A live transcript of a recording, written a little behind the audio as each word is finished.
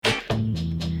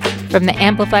From the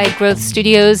Amplified Growth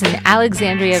Studios in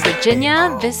Alexandria,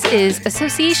 Virginia, this is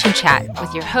Association Chat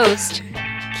with your host,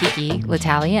 Kiki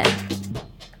L'Italien.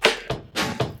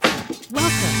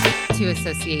 Welcome to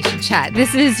Association Chat.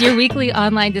 This is your weekly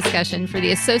online discussion for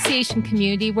the association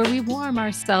community where we warm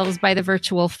ourselves by the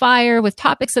virtual fire with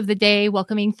topics of the day,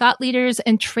 welcoming thought leaders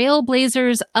and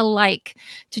trailblazers alike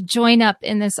to join up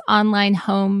in this online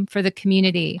home for the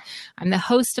community. I'm the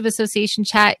host of Association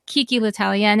Chat, Kiki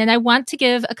L'Italien, and I want to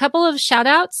give a couple of shout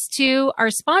outs to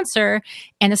our sponsor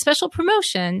and a special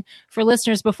promotion for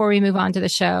listeners before we move on to the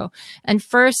show. And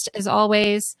first, as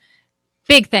always,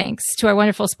 big thanks to our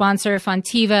wonderful sponsor,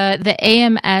 Fontiva, the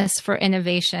AMS for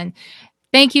Innovation.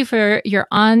 Thank you for your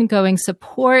ongoing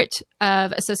support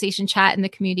of Association Chat and the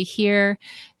community here.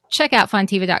 Check out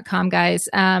Fontiva.com, guys,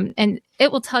 and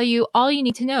it will tell you all you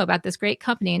need to know about this great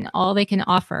company and all they can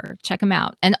offer. Check them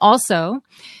out. And also,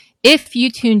 if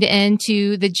you tuned in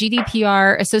to the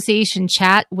GDPR Association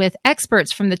Chat with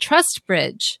experts from the Trust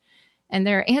Bridge, and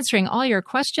they're answering all your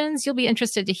questions, you'll be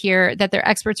interested to hear that their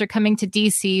experts are coming to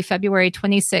DC February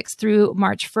 26th through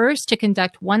March 1st to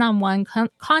conduct one-on-one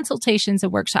consultations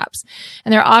and workshops.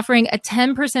 And they're offering a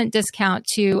 10% discount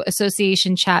to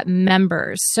Association Chat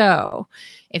members. So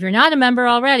if you're not a member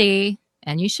already,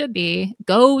 and you should be,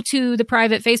 go to the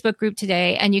private Facebook group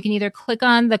today, and you can either click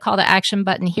on the call to action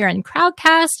button here in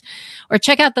Crowdcast or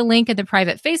check out the link in the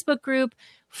private Facebook group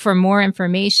for more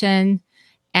information.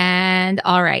 And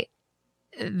all right.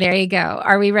 There you go.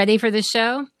 Are we ready for the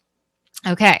show?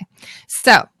 Okay.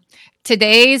 So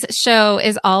today's show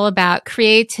is all about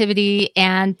creativity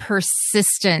and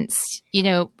persistence. You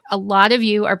know, a lot of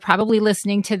you are probably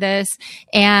listening to this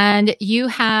and you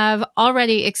have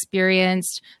already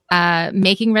experienced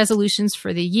making resolutions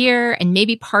for the year. And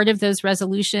maybe part of those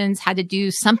resolutions had to do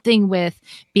something with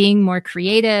being more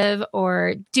creative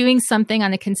or doing something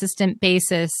on a consistent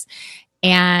basis.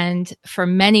 And for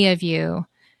many of you,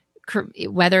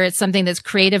 whether it's something that's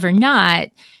creative or not,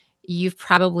 you've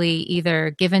probably either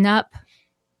given up,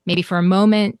 maybe for a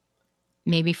moment,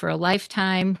 maybe for a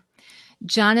lifetime.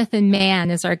 Jonathan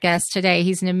Mann is our guest today.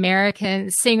 He's an American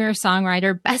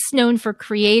singer-songwriter, best known for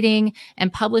creating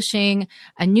and publishing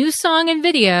a new song and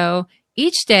video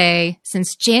each day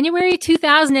since January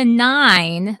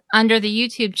 2009 under the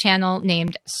YouTube channel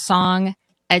named Song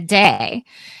a Day.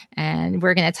 And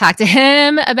we're going to talk to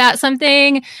him about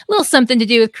something, a little something to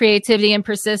do with creativity and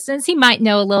persistence. He might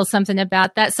know a little something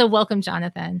about that. So welcome,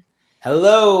 Jonathan.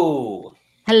 Hello.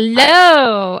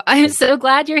 Hello. I'm so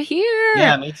glad you're here.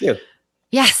 Yeah, me too.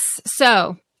 Yes.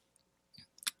 So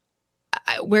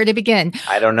where to begin?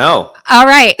 I don't know. All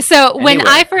right. So when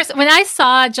I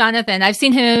saw Jonathan, I've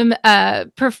seen him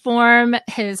perform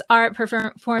his art,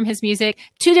 perform his music,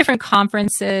 2 different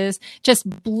conferences, just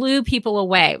blew people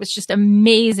away. It was just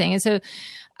amazing. And so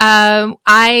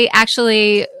I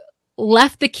actually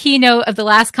left the keynote of the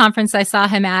last conference I saw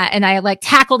him at, and I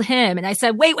tackled him and I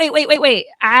said, wait.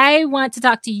 I want to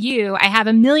talk to you. I have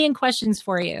a million questions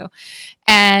for you.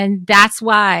 And that's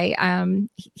why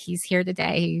he's here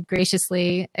today. He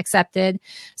graciously accepted.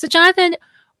 So Jonathan,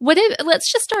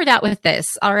 let's just start out with this.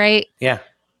 All right. Yeah.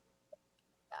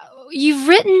 You've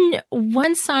written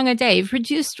one song a day. You've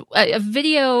produced a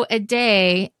video a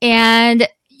day. And,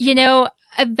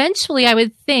 eventually I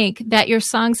would think that your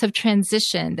songs have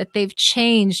transitioned, that they've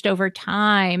changed over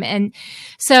time. And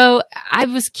so I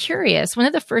was curious. One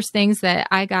of the first things that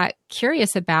I got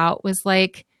curious about was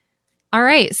all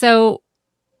right, so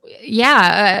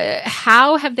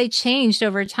how have they changed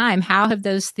over time? How have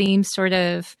those themes sort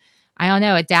of,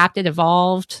 adapted,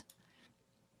 evolved?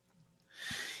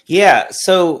 Yeah,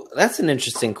 so that's an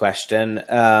interesting question.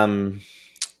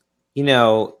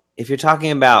 If you're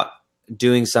talking about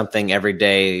doing something every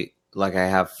day, like I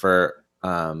have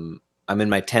I'm in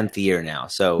my 10th year now.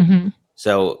 So,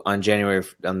 So on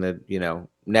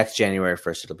next January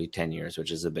 1st, it'll be 10 years,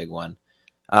 which is a big one.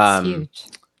 It's huge.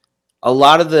 A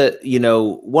lot of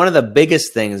one of the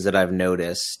biggest things that I've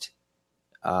noticed,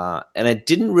 and I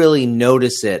didn't really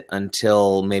notice it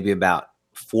until maybe about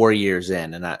 4 years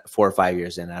in, and 4 or 5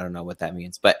 years in. I don't know what that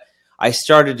means, but I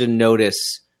started to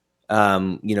notice,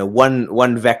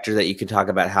 one vector that you can talk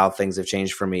about how things have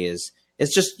changed for me is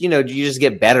it's just, you just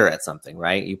get better at something,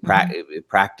 right? You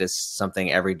practice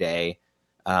something every day.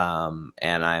 And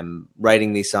I'm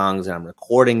writing these songs and I'm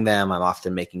recording them. I'm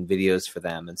often making videos for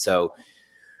them. And so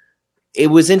it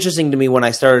was interesting to me when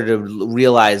I started to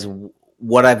realize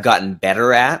what I've gotten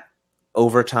better at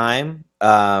over time.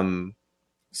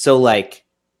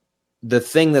 The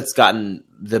thing that's gotten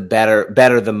the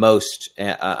better the most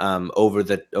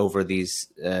over these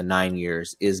 9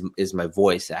 years is my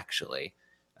voice. Actually,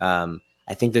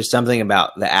 I think there's something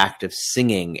about the act of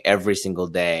singing every single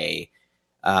day.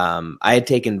 I had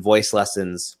taken voice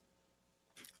lessons,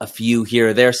 a few here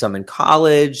or there, some in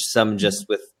college, some just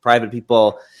with private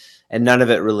people, and none of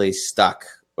it really stuck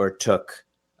or took.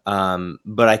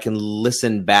 But I can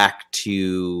listen back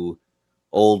to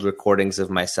old recordings of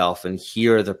myself and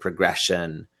hear the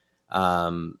progression,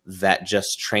 that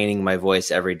just training my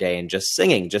voice every day and just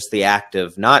singing, just the act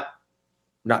of not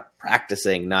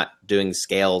practicing, not doing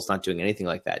scales, not doing anything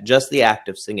like that, just the act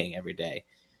of singing every day.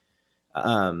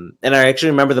 And I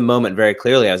actually remember the moment very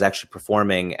clearly. I was actually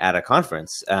performing at a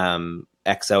conference,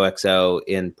 XOXO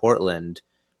in Portland,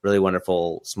 really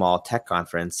wonderful small tech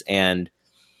conference. And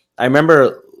I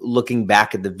remember looking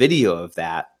back at the video of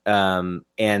that,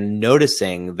 and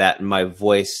noticing that my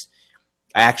voice,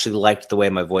 I actually liked the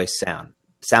way my voice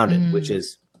sounded, which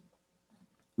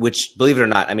believe it or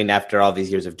not, I mean, after all these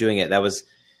years of doing it, that was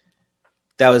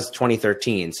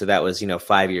 2013. So that was,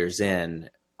 5 years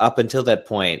in. Up until that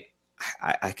point,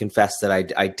 I confess that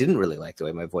I didn't really like the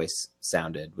way my voice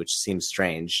sounded, which seems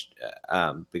strange,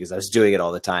 because I was doing it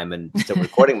all the time and still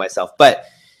recording myself. But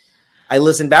I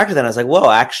listened back to that and I was like,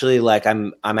 whoa, actually, like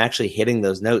I'm actually hitting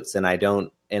those notes and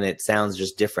it sounds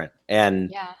just different.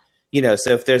 And,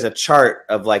 so if there's a chart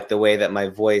of like the way that my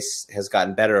voice has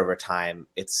gotten better over time,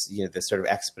 it's, this sort of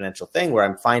exponential thing where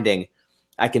I'm finding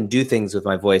I can do things with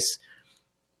my voice,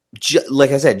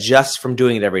 like I said, just from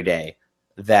doing it every day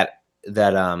that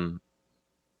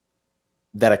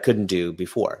I couldn't do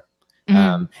before.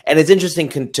 And it's interesting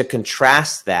to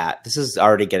contrast that. This is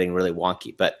already getting really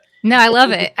wonky, but no, I love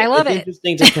it. It's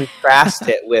interesting to contrast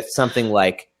it with something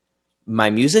like my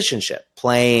musicianship,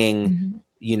 playing,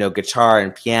 guitar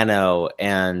and piano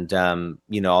and,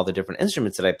 all the different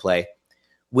instruments that I play,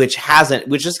 which has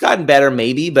gotten better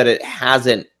maybe, but it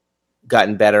hasn't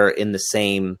gotten better in the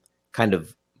same kind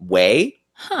of way.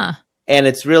 Huh. And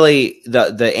it's really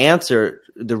the answer,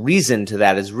 the reason to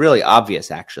that is really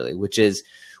obvious, actually, which is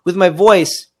with my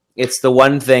voice, it's the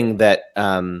one thing that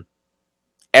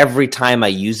every time I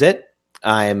use it,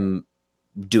 I'm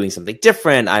doing something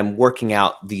different. I'm working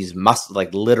out these muscles,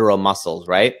 like literal muscles,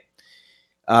 right?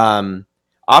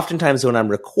 Oftentimes when I'm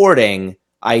recording,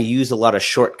 I use a lot of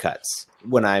shortcuts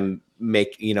when I'm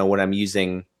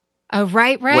using. Oh,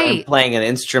 right. When I'm playing an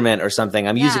instrument or something,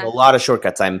 I'm using a lot of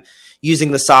shortcuts. I'm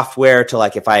using the software to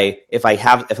like, if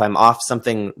I'm off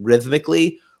something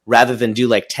rhythmically, rather than do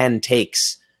like 10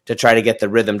 takes to try to get the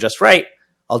rhythm just right,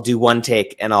 I'll do one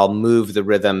take and I'll move the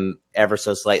rhythm ever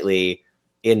so slightly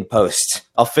in post.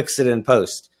 I'll fix it in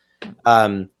post.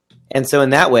 And so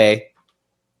in that way,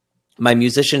 my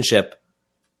musicianship,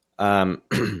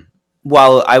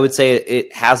 while I would say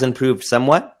it has improved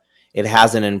somewhat, it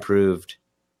hasn't improved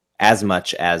as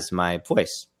much as my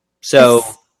voice. So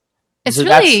it's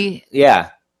really,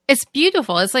 it's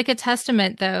beautiful. It's like a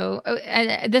testament, though.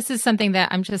 And this is something that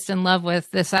I'm just in love with,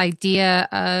 this idea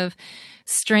of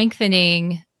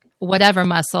strengthening whatever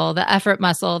muscle, the effort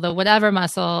muscle, the whatever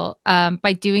muscle,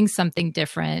 by doing something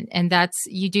different. And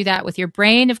you do that with your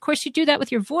brain. Of course, you do that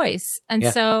with your voice. And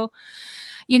so,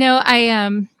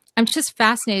 I'm just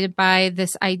fascinated by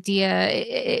this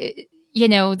idea.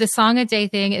 The Song a Day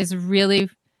thing is really,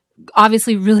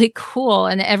 obviously really cool,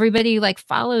 and everybody like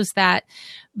follows that.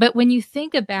 But when you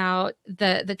think about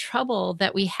the trouble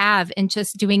that we have in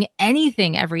just doing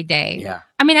anything every day,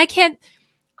 I mean,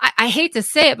 I hate to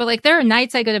say it, but like there are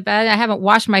nights I go to bed and I haven't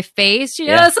washed my face,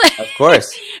 it's like, of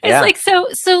course. It's like, so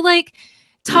like,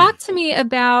 talk to me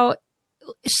about,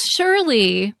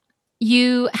 surely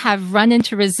you have run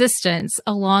into resistance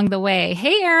along the way.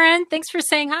 Hey, Aaron, thanks for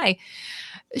saying hi.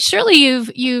 Surely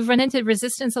you've run into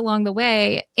resistance along the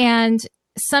way, and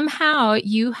somehow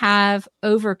you have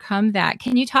overcome that.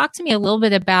 Can you talk to me a little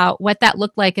bit about what that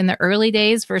looked like in the early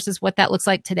days versus what that looks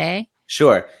like today?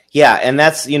 Sure. Yeah. And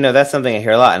that's something I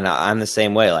hear a lot, and I'm the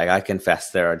same way. Like, I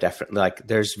confess there are definitely, like,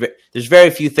 there's very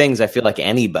few things I feel like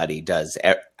anybody does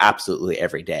absolutely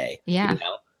every day. Yeah.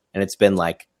 And it's been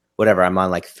like, whatever, I'm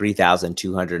on like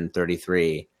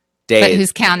 3,233 days. But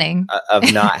who's counting?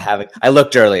 Of not having, I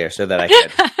looked earlier so that I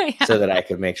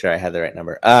could make sure I had the right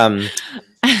number.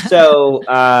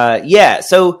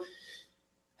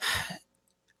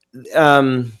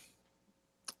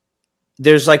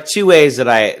 There's like two ways that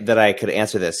I could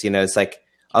answer this. It's like,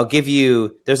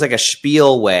 there's like a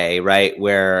spiel way, right,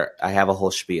 where I have a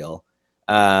whole spiel.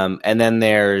 And then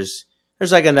there's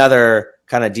like another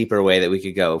kind of deeper way that we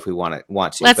could go if we want to.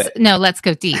 Let's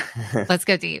go deep. Let's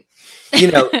go deep.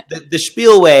 The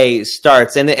spiel way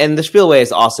starts, and the spiel way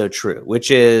is also true, which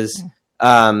is,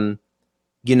 in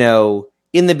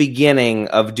the beginning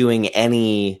of doing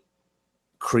any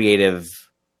creative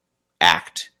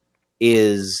act,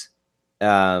 is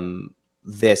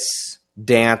this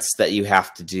dance that you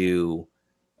have to do,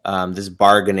 this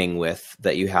bargaining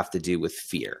that you have to do with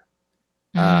fear.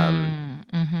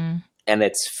 Mm-hmm. And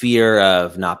it's fear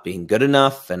of not being good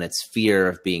enough, and it's fear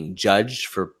of being judged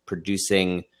for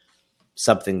producing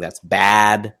something that's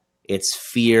bad. It's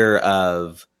fear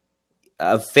of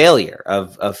failure,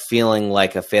 of feeling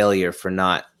like a failure for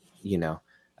not,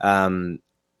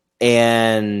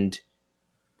 and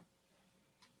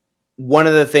one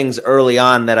of the things early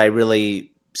on that I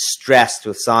really stressed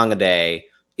with Song a Day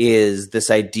is this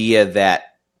idea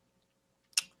that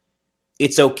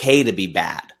it's okay to be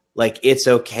bad. Like, it's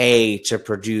okay to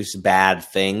produce bad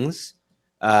things.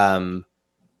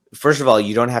 First of all,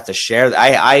 you don't have to share.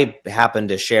 I happen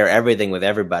to share everything with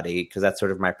everybody because that's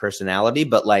sort of my personality.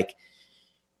 But like,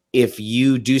 if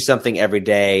you do something every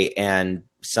day and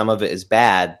some of it is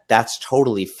bad, that's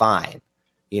totally fine.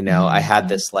 I had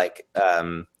this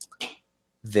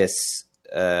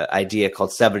idea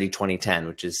called 70-20-10,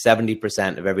 which is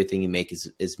 70% of everything you make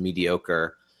is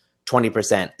mediocre.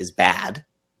 20% is bad.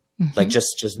 Mm-hmm. Like,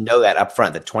 just know that up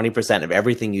front, that 20% of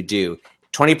everything you do,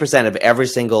 20% of every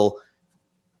single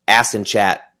Ass and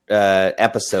Chat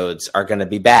episodes are going to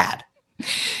be bad.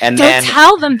 And Don't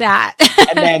tell them that.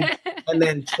 and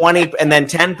then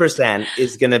 10%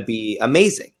 is going to be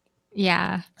amazing.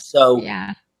 Yeah. So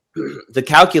the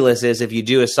calculus is, if you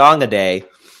do a song a day,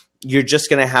 you're just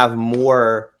going to have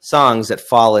more songs that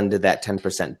fall into that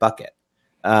 10% bucket.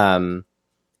 And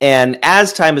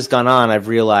as time has gone on, I've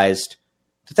realized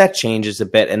that changes a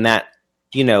bit, and that,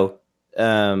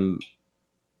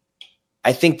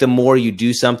 I think the more you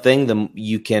do something,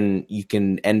 you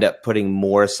can end up putting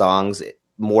more songs,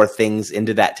 more things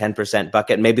into that 10%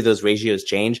 bucket. Maybe those ratios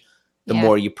change the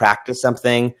more you practice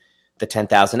something. The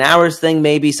 10,000 hours thing,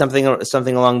 maybe something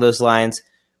along those lines.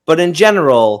 But in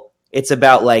general, it's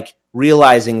about like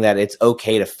realizing that it's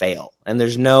okay to fail, and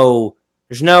there's no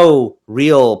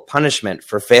real punishment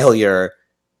for failure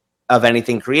of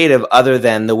anything creative other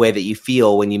than the way that you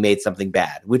feel when you made something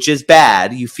bad, which is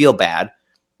bad. You feel bad.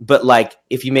 But like,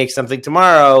 if you make something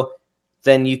tomorrow,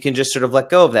 then you can just sort of let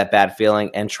go of that bad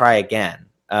feeling and try again.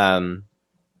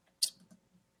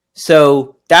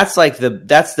 So that's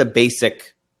the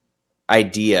basic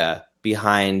idea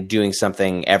behind doing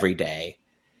something every day,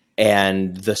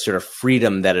 and the sort of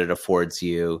freedom that it affords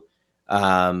you,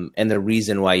 and the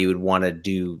reason why you would want to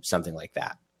do something like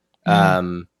that.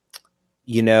 Mm-hmm.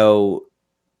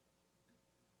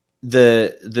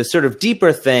 The sort of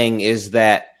deeper thing is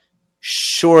that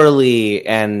surely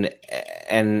and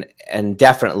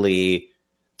definitely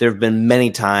there have been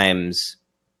many times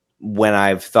when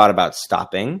I've thought about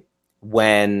stopping,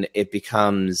 when it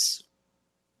becomes,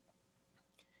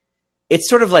 it's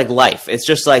sort of like life. It's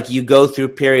just like you go through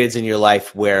periods in your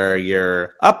life where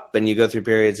you're up, and you go through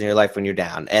periods in your life when you're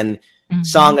down. And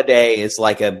Song a Day is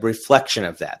like a reflection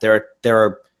of that. There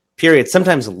are periods,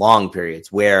 sometimes long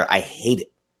periods, where I hate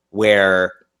it,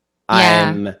 where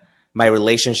my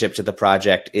relationship to the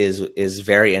project is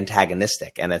very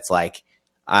antagonistic, and it's like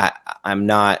I'm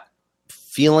not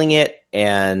feeling it,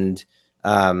 and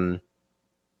the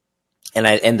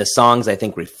songs, I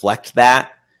think, reflect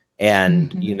that,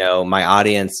 and my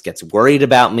audience gets worried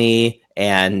about me,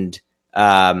 and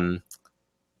and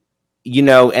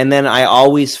then I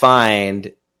always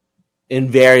find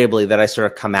invariably that I sort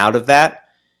of come out of that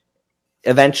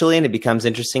eventually, and it becomes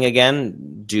interesting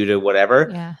again due to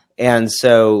whatever. Yeah. And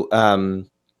so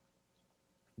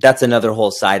that's another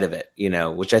whole side of it,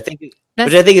 which I think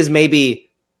is maybe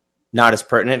not as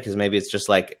pertinent, because maybe it's just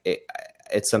like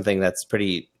it's something that's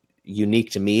pretty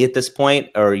unique to me at this point,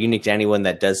 or unique to anyone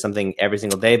that does something every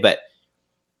single day. But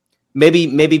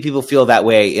maybe people feel that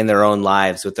way in their own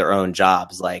lives with their own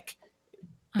jobs. Like,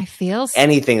 I feel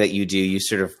anything that you do, you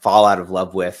sort of fall out of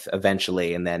love with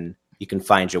eventually, and then you can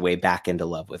find your way back into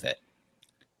love with it.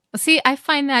 See, I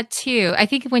find that too. I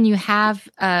think when you have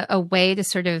a way to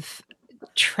sort of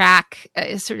track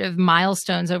sort of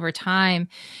milestones over time,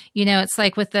 it's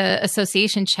like with the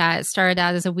association chat, it started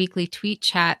out as a weekly tweet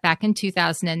chat back in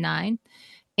 2009.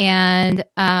 And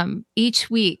each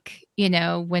week,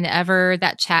 whenever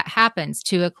that chat happens,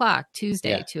 2:00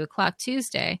 Tuesday, 2:00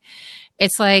 Tuesday,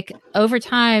 it's like over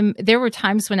time, there were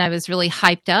times when I was really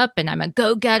hyped up and I'm a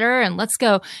go-getter and let's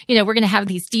go, we're going to have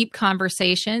these deep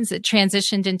conversations. It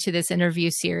transitioned into this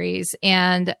interview series.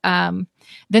 And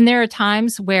then there are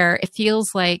times where it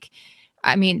feels like,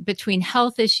 between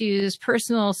health issues,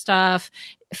 personal stuff,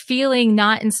 feeling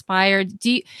not inspired.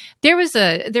 There was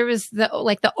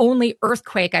the only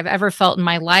earthquake I've ever felt in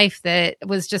my life that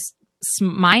was just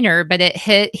minor, but it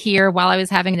hit here while I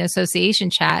was having an association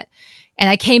chat. And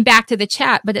I came back to the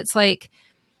chat, but it's like,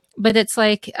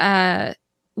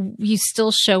 you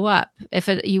still show up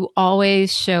you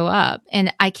always show up.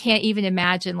 And I can't even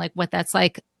imagine like what that's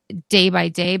like day by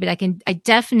day, but I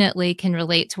definitely can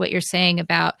relate to what you're saying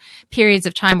about periods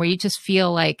of time where you just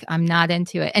feel like I'm not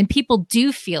into it. And people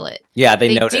do feel it. Yeah.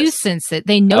 They notice. Do sense it.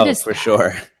 They notice. Oh, for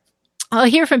sure. I'll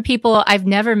hear from people I've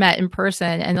never met in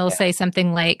person, and they'll say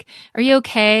something like, "Are you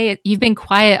okay? You've been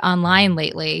quiet online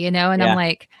lately," And I'm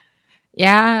like,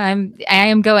 yeah, I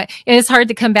am going. It's hard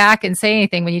to come back and say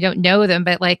anything when you don't know them,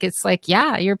 but like, it's like,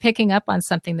 yeah, you're picking up on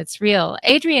something that's real.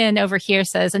 Adrian over here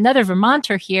says, another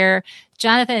Vermonter here.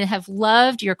 Jonathan, have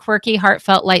loved your quirky,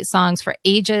 heartfelt, light songs for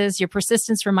ages. Your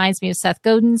persistence reminds me of Seth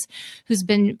Godin's, who's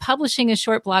been publishing a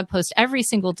short blog post every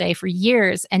single day for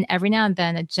years, and every now and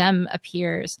then a gem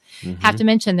appears. Have to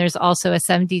mention, there's also a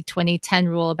 70-20-10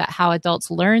 rule about how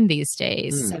adults learn these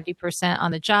days. 70%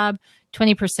 on the job,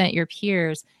 20% your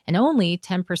peers, and only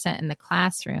 10% in the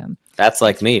classroom. That's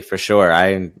like me, for sure.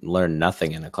 I learned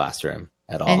nothing in a classroom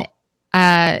at all.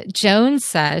 And Joan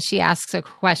says, she asks a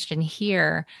question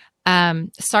here.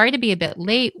 Sorry to be a bit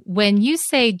late. When you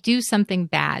say do something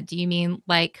bad, do you mean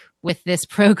like with this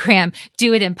program,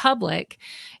 do it in public?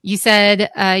 You said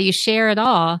you share it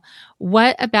all.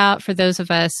 What about for those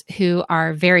of us who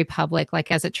are very public,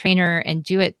 like as a trainer, and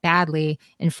do it badly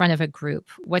in front of a group?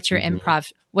 What's your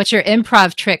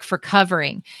improv trick for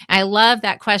covering? I love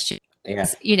that question. Yeah.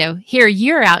 Here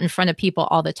you're out in front of people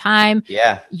all the time.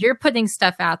 Yeah. You're putting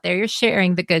stuff out there. You're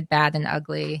sharing the good, bad, and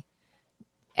ugly.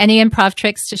 Any improv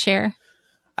tricks to share?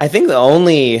 I think the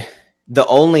only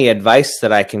advice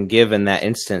that I can give in that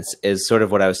instance is sort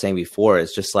of what I was saying before.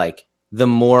 Is just like the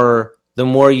more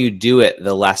you do it,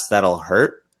 the less that'll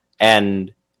hurt.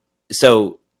 And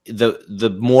so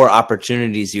the more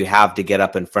opportunities you have to get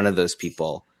up in front of those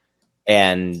people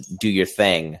and do your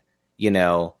thing,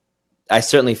 I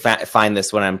certainly find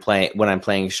this when I'm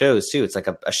playing shows too. It's like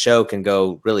a show can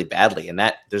go really badly, and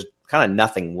that there's kind of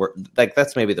nothing like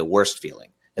that's maybe the worst feeling.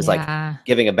 Is like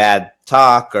giving a bad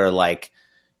talk or like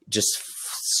just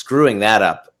screwing that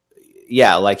up.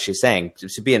 Yeah, like she's saying,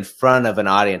 to be in front of an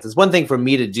audience. It's one thing for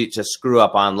me to screw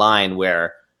up online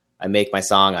where I make my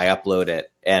song, I upload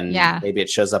it, and maybe it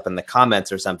shows up in the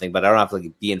comments or something, but I don't have to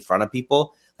like be in front of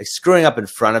people. Like screwing up in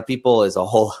front of people is a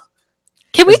whole...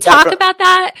 Can we talk about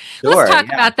that? Sure, Let's talk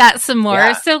about that some more.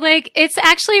 Yeah. So like, it's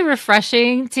actually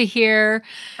refreshing to hear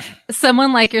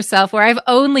someone like yourself where I've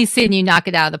only seen you knock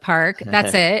it out of the park.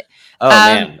 That's it. Oh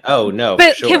man. Oh no.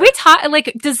 But sure. can we talk,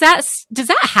 like, does that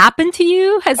happen to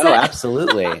you?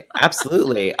 Absolutely.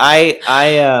 Absolutely.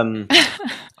 I'll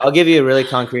give you a really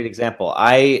concrete example.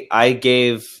 I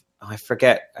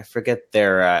forget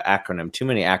their acronym, too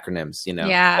many acronyms,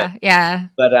 Yeah.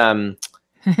 But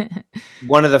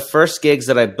one of the first gigs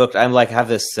that I booked, have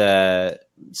this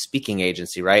speaking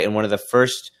agency, right? And one of the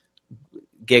first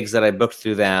gigs that I booked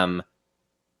through them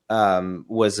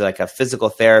was like a physical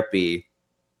therapy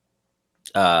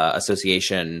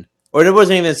association, or it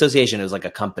wasn't even an association; it was like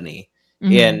a company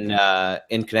in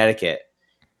Connecticut,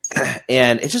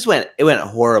 and it went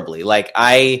horribly. Like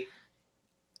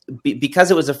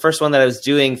because it was the first one that I was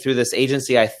doing through this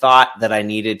agency, I thought that I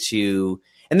needed to.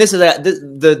 And this is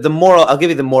the moral. I'll give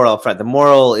you the moral up front. The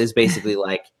moral is basically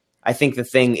like, I think the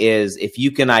thing is, if you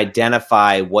can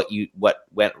identify what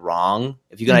went wrong,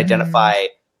 if you can identify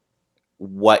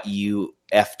what you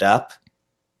effed up,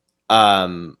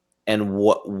 and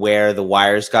where the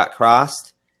wires got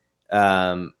crossed,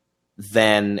 then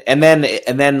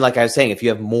like I was saying, if you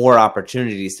have more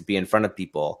opportunities to be in front of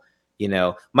people,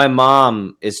 my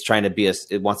mom is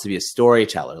wants to be a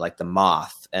storyteller, like the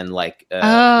Moth. And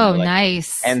nice.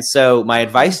 And so my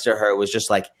advice to her was just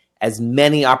like, as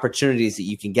many opportunities that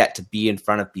you can get to be in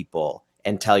front of people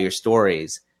and tell your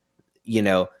stories,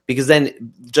 because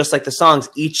then just like the songs,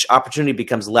 each opportunity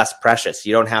becomes less precious.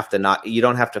 You don't have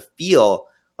to feel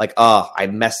like, oh, I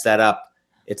messed that up.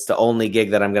 It's the only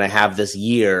gig that I'm going to have this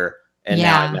year. And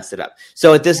now I messed it up.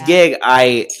 So at this gig,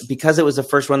 because it was the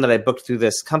first one that I booked through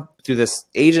this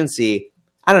agency,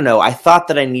 I don't know. I thought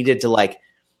that I needed to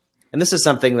and this is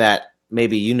something that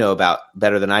maybe you know about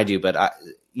better than I do, but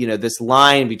this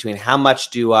line between how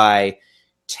much do I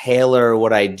tailor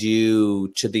what I do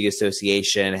to the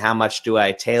association, how much do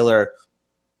I tailor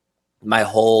my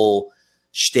whole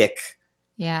shtick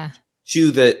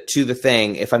to the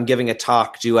thing. If I'm giving a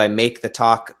talk, do I make the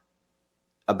talk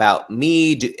about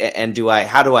me? Am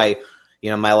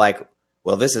I like,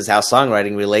 well, this is how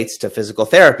songwriting relates to physical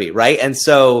therapy, right? And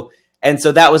so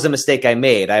that was a mistake I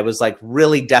made. I was like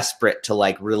really desperate to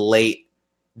like relate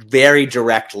very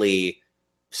directly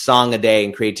song a day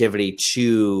and creativity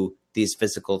to these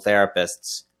physical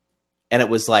therapists. and it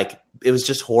was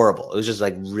just horrible. It was just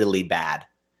like really bad.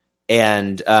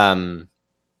 And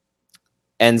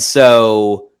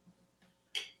so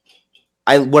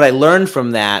what I learned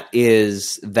from that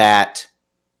is that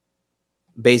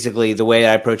basically the way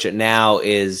I approach it now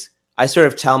is I sort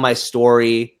of tell my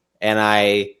story, and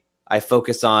I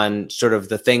focus on sort of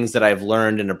the things that I've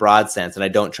learned in a broad sense, and I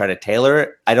don't try to tailor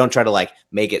it. I don't try to like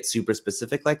make it super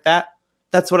specific like that.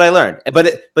 That's what I learned.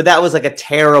 But that was like a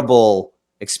terrible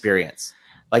experience.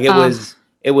 Like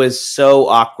it was so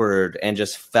awkward and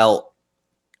just felt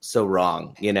so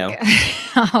wrong, you know?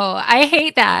 Oh, I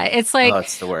hate that. It's like,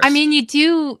 it's the worst. I mean,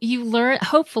 you learn,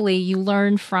 hopefully you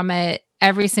learn from it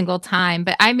every single time.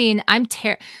 But I mean, I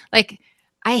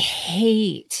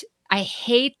hate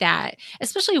that,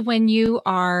 especially when you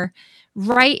are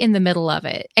right in the middle of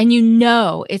it and you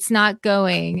know it's not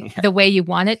going the way you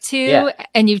want it to,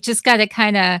 and you've just got to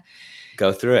kind of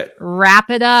go through it, wrap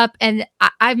it up. And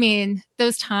I mean,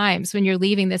 those times when you're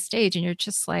leaving the stage and you're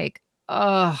just like,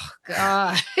 oh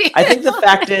God. I think the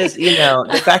fact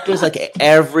is like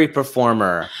every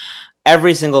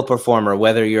single performer,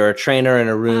 whether you're a trainer in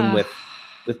a room with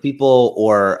people,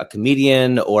 or a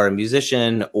comedian or a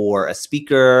musician or a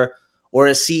speaker or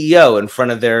a CEO in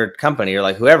front of their company, or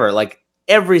like whoever, like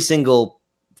every single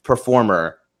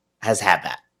performer has had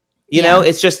that, you know,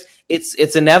 it's just,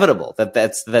 it's inevitable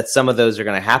that some of those are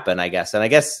going to happen, I guess. And I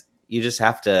guess you just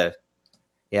have to,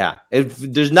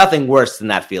 there's nothing worse than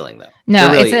that feeling though.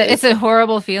 No, it's a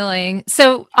horrible feeling.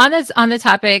 So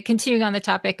continuing on the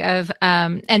topic of,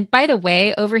 and by the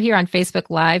way, over here on Facebook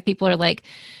Live, people are like,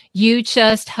 you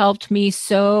just helped me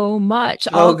so much.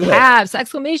 All caps,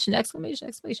 exclamation. Oh,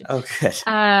 good.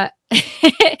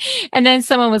 And then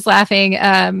someone was laughing.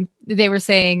 They were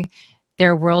saying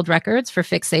there are world records for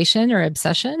fixation or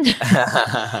obsession.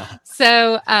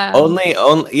 So only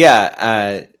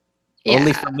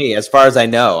for me, as far as I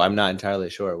know. I'm not entirely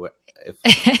sure if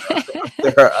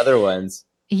there are other ones.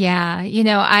 Yeah, you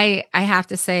know, I have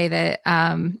to say that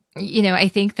you know, I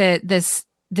think that this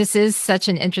is such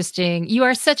an interesting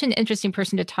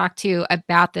person to talk to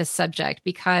about this subject,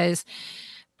 because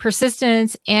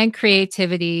persistence and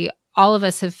creativity, all of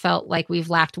us have felt like we've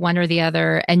lacked one or the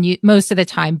other, and most of the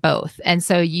time both. And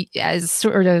so as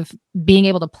sort of being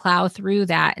able to plow through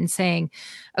that and saying,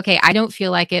 okay, I don't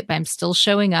feel like it, but I'm still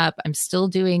showing up, I'm still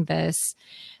doing this.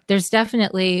 There's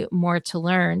definitely more to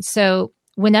learn. So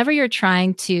whenever you're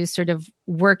trying to sort of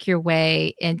work your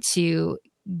way into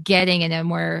getting in a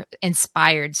more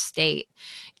inspired state,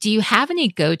 do you have any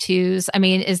go-tos? I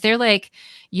mean, is there like,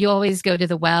 you always go to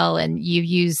the well and you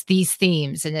use these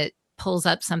themes and it pulls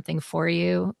up something for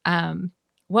you?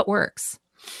 What works?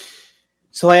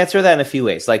 So I answer that in a few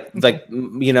ways. Like,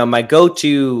 you know, my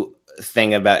go-to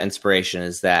thing about inspiration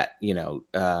is that, you know,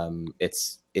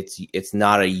 it's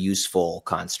not a useful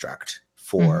construct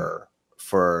for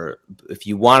if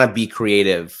you want to be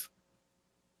creative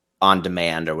on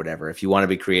demand or whatever. If you want to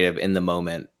be creative in the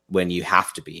moment when you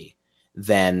have to be,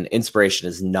 then inspiration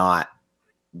is not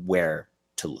where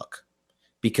to look,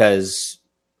 because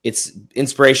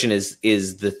inspiration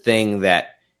is the thing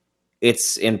that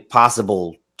it's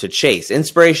impossible to chase.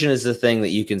 Inspiration is the thing that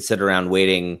you can sit around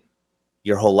waiting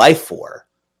your whole life for,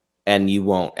 and you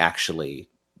won't actually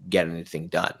get anything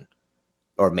done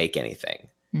or make anything.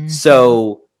 Mm-hmm.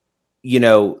 So, you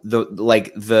know,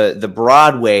 the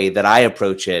broad way that I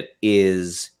approach it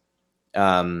is,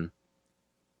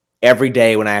 every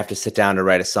day when I have to sit down to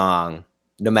write a song,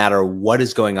 no matter what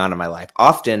is going on in my life.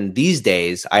 Often these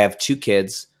days, I have 2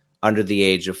 kids under the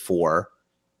age of 4,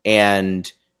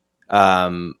 and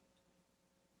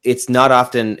it's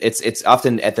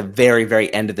often at the very,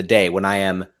 very end of the day when I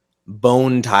am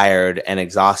bone tired and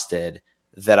exhausted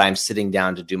that I'm sitting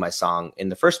down to do my song in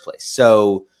the first place.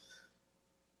 So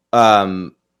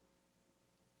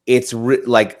it's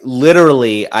like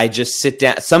literally I just sit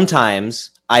down. Sometimes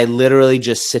I literally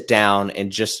just sit down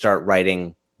and just start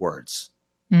writing words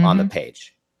on the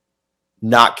page,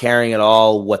 not caring at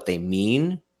all what they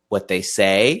mean, what they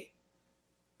say.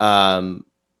 You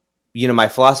know, my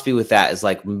philosophy with that is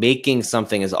like, making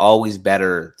something is always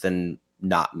better than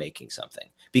not making something,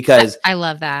 because I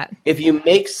love that. If you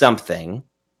make something,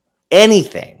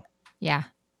 anything,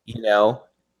 you know,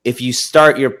 if you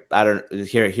start your,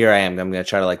 here I am, I'm going to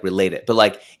try to like relate it. But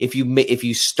like, if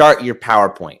you start your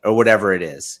PowerPoint or whatever it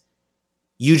is,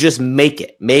 you just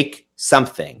make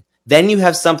something. Then you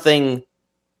have something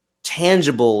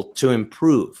tangible to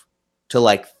improve, to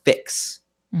like fix.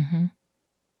 Mm-hmm.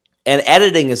 And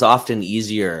editing is often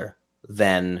easier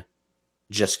than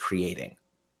just creating.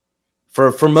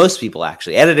 For most people,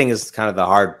 actually, editing is kind of the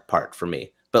hard part for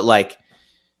me. But like,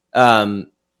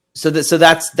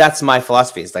 that's my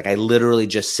philosophy. It's like I literally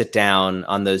just sit down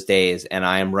on those days and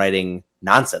I am writing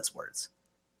nonsense words.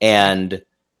 And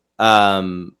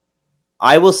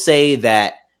I will say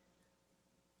that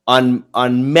on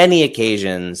many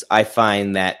occasions, I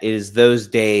find that it is those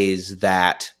days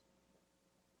that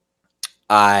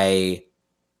I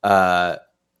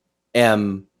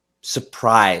am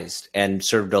surprised and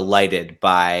sort of delighted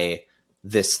by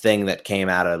this thing that came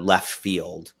out of left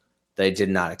field that I did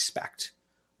not expect.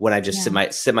 When I just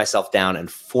sit myself down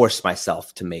and force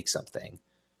myself to make something,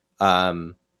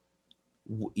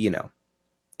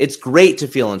 it's great to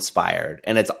feel inspired,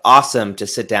 and it's awesome to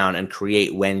sit down and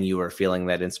create when you are feeling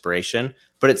that inspiration.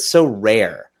 But it's so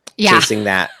rare chasing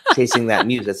that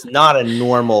muse. It's not a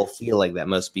normal feeling that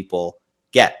most people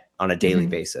get on a daily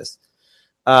basis.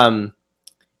 For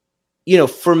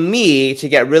me, to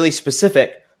get really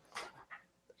specific,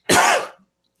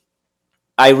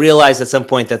 I realized at some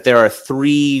point that there are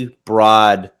 3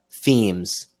 broad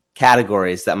themes,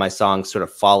 categories that my songs sort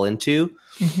of fall into.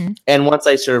 Mm-hmm. And once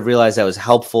I sort of realized that was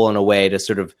helpful in a way to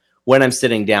sort of, when I'm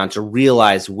sitting down, to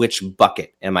realize which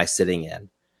bucket am I sitting in.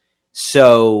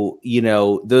 So,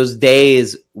 those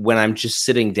days when I'm just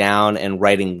sitting down and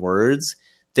writing words,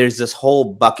 there's this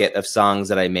whole bucket of songs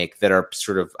that I make that are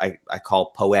sort of, I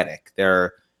call poetic.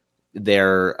 They're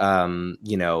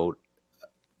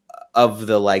of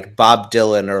the like Bob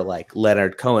Dylan or like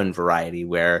Leonard Cohen variety,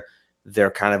 where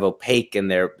they're kind of opaque and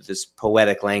they're this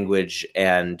poetic language,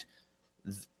 and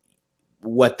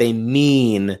what they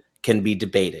mean can be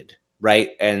debated, right?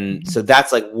 And so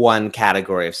that's like one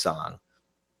category of song.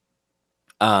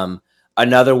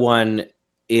 Another one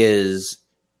is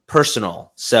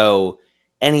personal. So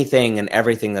anything and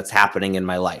everything that's happening in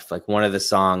my life. Like one of the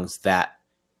songs that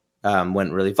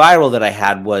went really viral that I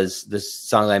had was this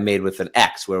song I made with an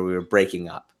ex where we were breaking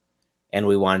up, and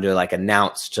we wanted to like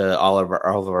announce to all of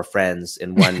our friends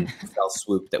in one fell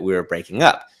swoop that we were breaking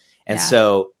up. And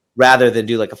so rather than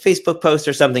do like a Facebook post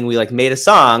or something, we like made a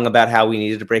song about how we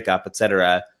needed to break up,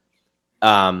 etc.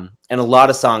 And a lot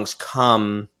of songs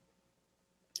come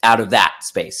out of that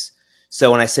space.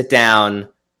 So when I sit down,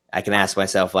 I can ask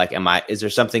myself, like, is there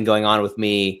something going on with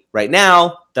me right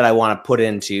now that I want to put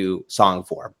into song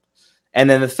form? And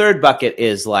then the third bucket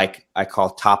is like I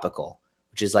call topical,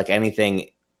 which is like anything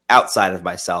outside of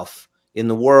myself in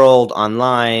the world,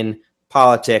 online,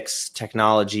 politics,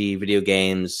 technology, video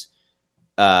games,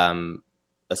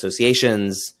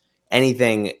 associations,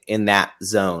 anything in that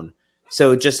zone.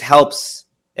 So it just helps.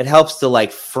 It helps to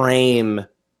like frame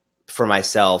for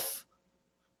myself,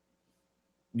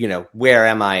 where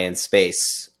am I in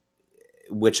space?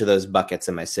 Which of those buckets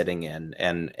am I sitting in?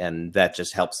 And that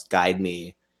just helps guide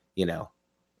me,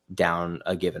 down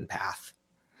a given path.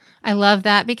 I love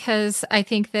that, because I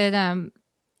think that,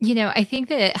 I think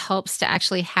that it helps to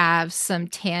actually have some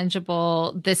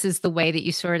tangible, this is the way that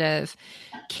you sort of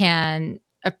can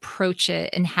approach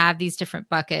it and have these different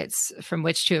buckets from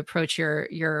which to approach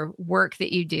your work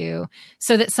that you do,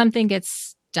 so that something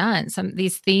gets done.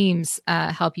 These themes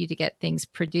help you to get things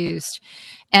produced.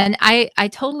 And I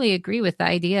totally agree with the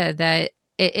idea that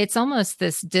it's almost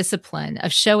this discipline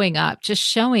of showing up, just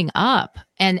showing up.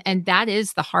 And that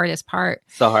is the hardest part.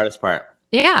 It's the hardest part.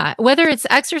 Yeah. Whether it's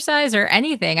exercise or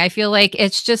anything, I feel like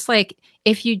it's just like,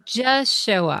 if you just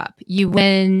show up, you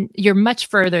win. You're much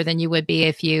further than you would be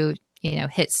if you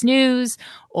hit snooze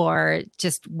or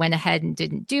just went ahead and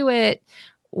didn't do it,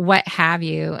 what have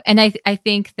you. And I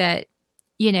think that,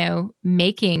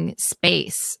 making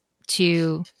space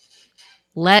to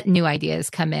let new ideas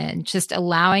come in, just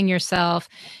allowing yourself,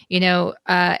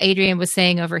 Adrian was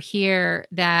saying over here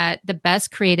that the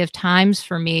best creative times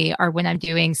for me are when I'm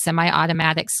doing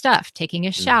semi-automatic stuff, taking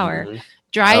a shower,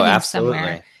 driving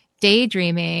somewhere,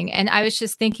 daydreaming. And I was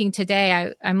just thinking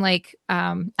today, I'm like,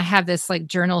 I have this like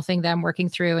journal thing that I'm working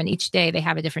through, and each day they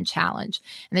have a different challenge.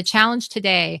 And the challenge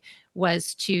today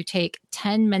was to take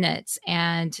 10 minutes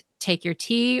and take your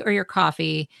tea or your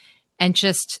coffee and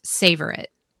just savor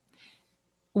it,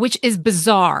 which is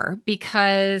bizarre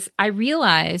because I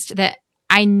realized that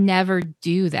I never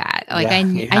do that. Like I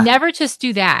never just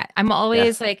do that. I'm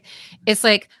always like, it's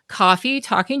like coffee,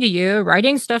 talking to you,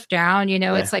 writing stuff down,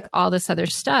 it's like all this other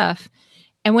stuff.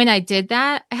 And when I did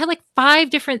that, I had like 5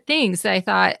 different things that I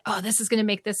thought, oh, this is going to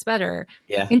make this better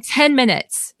in 10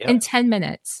 minutes, in 10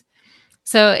 minutes.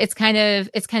 So it's kind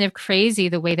of crazy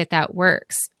the way that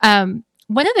works.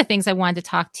 One of the things I wanted to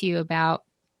talk to you about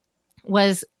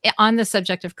was on the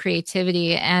subject of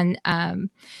creativity and,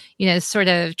 sort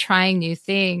of trying new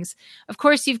things. Of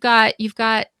course, you've got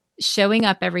showing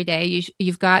up every day.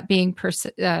 You've got being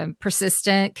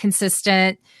persistent,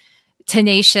 consistent,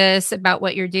 tenacious about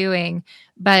what you're doing.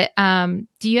 But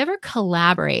do you ever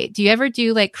collaborate? Do you ever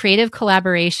do like creative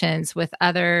collaborations with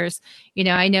others? You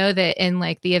know, I know that in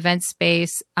like the event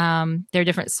space, there are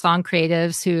different song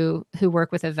creatives who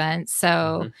work with events.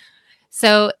 So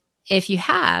if you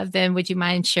have, then would you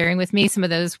mind sharing with me some of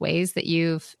those ways that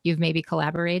you've maybe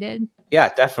collaborated?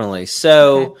 Yeah, definitely.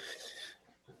 So Okay.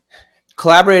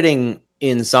 collaborating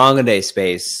in Song a Day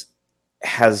space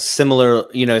has similar,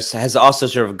 has also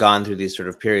sort of gone through these sort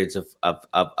of periods of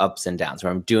ups and downs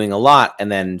where I'm doing a lot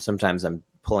and then sometimes I'm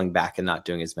pulling back and not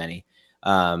doing as many.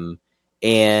 And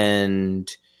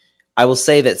I will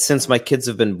say that since my kids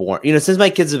have been born,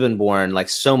 like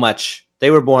so much,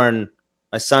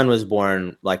 my son was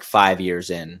born like 5 years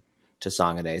in to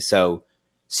Song a Day. So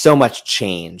much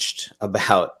changed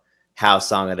about how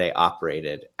Song a Day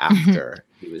operated after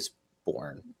he was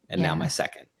born and now my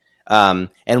second. And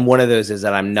one of those is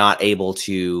that I'm not able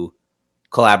to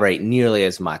collaborate nearly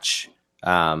as much.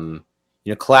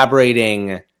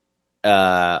 Collaborating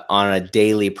on a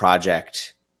daily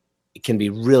project, it can be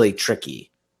really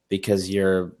tricky because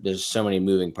there's so many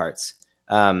moving parts.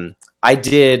 I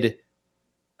did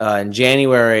in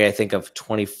January, I think of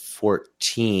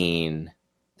 2014. I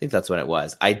think that's when it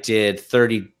was. I did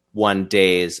 31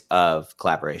 days of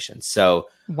collaboration. So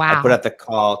Wow. I put out the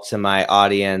call to my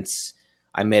audience.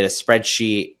 I made a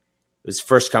spreadsheet. It was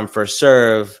first come, first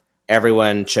serve.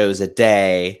 Everyone chose a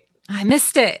day. I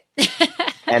missed it.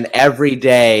 And every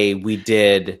day we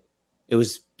did, it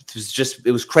was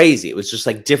crazy. It was just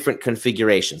like different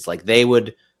configurations. Like they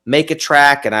would make a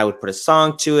track and I would put a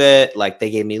song to it. Like they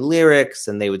gave me lyrics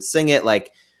and they would sing it.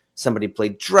 Like somebody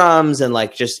played drums and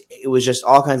like it was just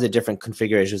all kinds of different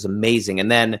configurations. It was amazing.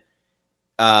 And then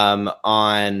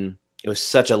it was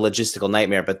such a logistical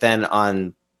nightmare. But then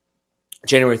on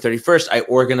January 31st, I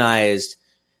organized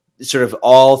sort of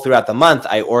all throughout the month.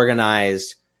 I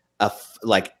organized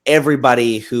like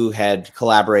everybody who had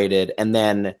collaborated and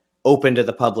then open to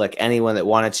the public, anyone that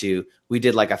wanted to. We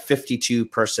did like a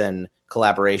 52-person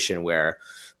collaboration where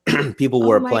people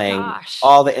were playing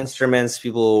all the instruments,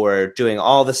 people were doing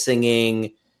all the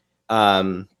singing.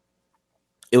 It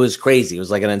was crazy. It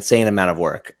was like an insane amount of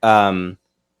work.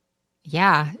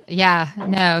 Yeah.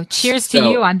 No, cheers to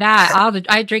you on that.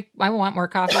 I want more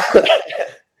coffee.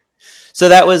 So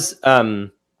that was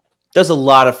a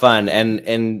lot of fun.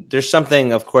 And there's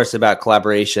something, of course, about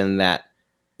collaboration that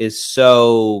is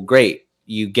so great.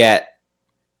 You get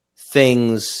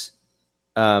things.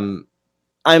 I'm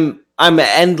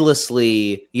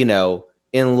endlessly,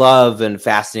 in love and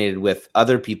fascinated with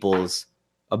other people's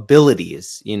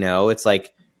abilities. It's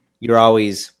like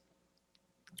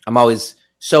I'm always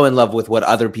so in love with what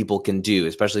other people can do,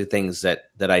 especially things that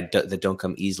don't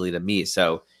come easily to me.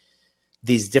 So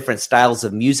these different styles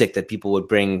of music that people would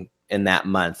bring in that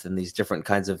month and these different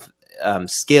kinds of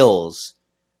skills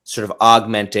sort of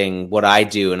augmenting what I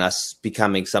do and us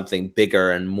becoming something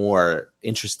bigger and more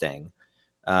interesting.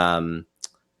 That's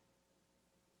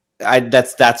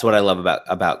what I love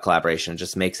about collaboration. It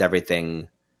just makes everything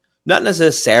not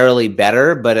necessarily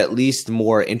better, but at least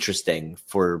more interesting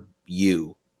for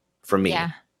me.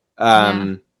 Yeah.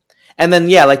 And then,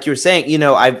 like you were saying,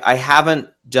 I haven't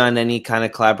done any kind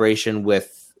of collaboration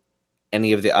with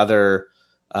any of the other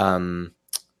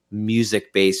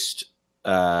music-based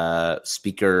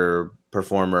speaker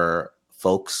performer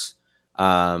folks.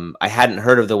 I hadn't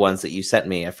heard of the ones that you sent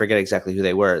me. I forget exactly who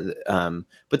they were.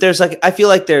 But there's I feel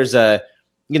like there's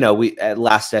we at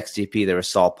Last XTP, there was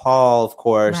Saul Paul, of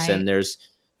course, right. And there's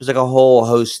like a whole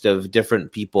host of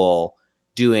different people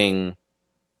doing,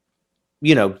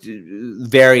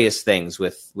 various things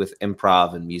with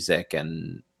improv and music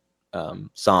and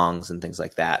songs and things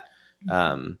like that.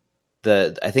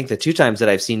 I think the 2 times that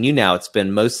I've seen you now, it's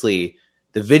been mostly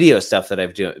the video stuff that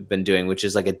I've been doing, which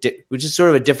is which is sort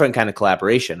of a different kind of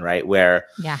collaboration, right? Where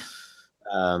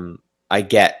I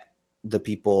get the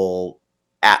people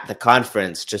at the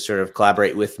conference to sort of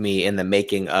collaborate with me in the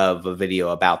making of a video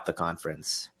about the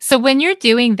conference. So when you're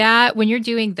doing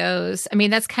those, I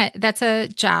mean, that's a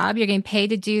job. You're getting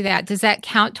paid to do that. Does that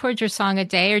count towards your song a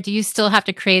day, or do you still have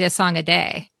to create a song a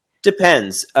day?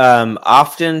 Depends.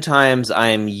 Oftentimes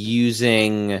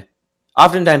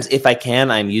if I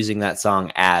can, I'm using that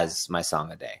song as my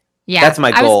song a day. Yeah. That's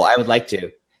my goal. I would like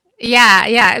to.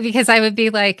 Yeah, because I would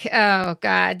be like, oh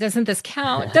God, doesn't this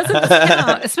count?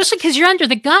 Especially because you're under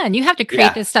the gun. You have to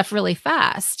create this stuff really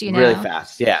fast, Really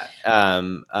fast, yeah.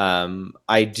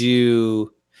 I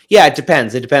do. Yeah, it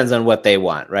depends. It depends on what they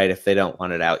want, right? If they don't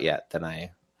want it out yet, then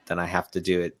I have to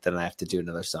do it. Then I have to do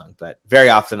another song. But very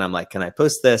often I'm like, can I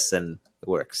post this? And it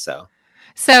works. So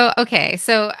So, okay.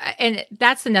 So, and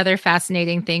that's another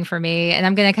fascinating thing for me. And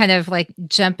I'm going to kind of like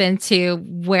jump into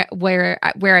where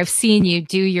I've seen you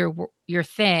do your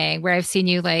thing, where I've seen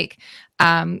you like,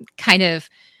 kind of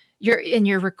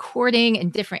you're recording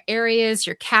in different areas,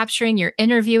 you're capturing, you're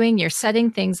interviewing, you're setting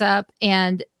things up.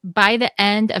 And by the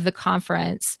end of the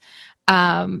conference,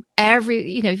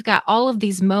 you've got all of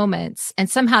these moments and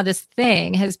somehow this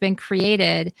thing has been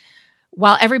created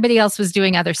while everybody else was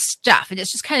doing other stuff. And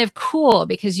it's just kind of cool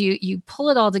because you pull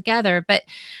it all together. But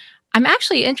I'm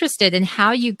actually interested in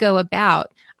how you go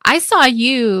about. I saw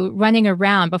you running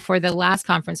around before the last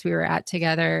conference we were at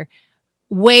together,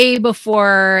 way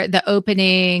before the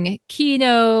opening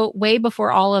keynote, way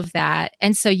before all of that.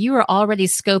 And so you were already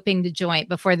scoping the joint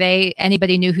before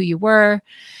anybody knew who you were.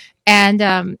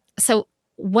 And so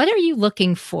what are you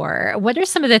looking for? What are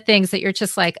some of the things that you're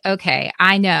just like, okay,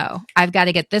 I know I've got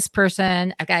to get this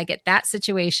person, I've got to get that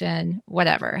situation,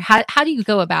 whatever. How do you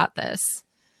go about this?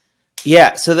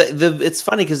 Yeah, so it's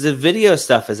funny because the video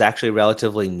stuff is actually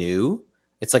relatively new.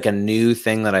 It's like a new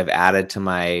thing that I've added to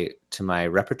my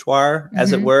repertoire,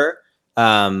 as it were.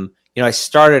 I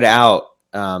started out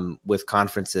with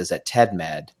conferences at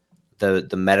TEDMed,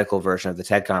 the medical version of the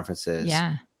TED conferences.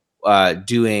 Yeah.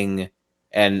 Doing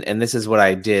and this is what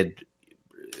I did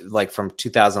like from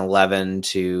 2011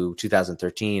 to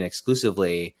 2013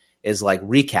 exclusively, is like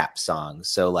recap songs.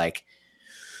 So like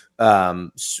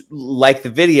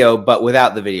the video, but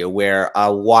without the video, where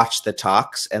I'll watch the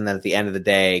talks and then at the end of the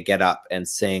day get up and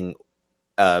sing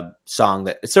a song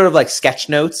that it's sort of like sketch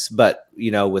notes, but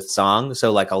with song.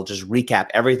 So like I'll just recap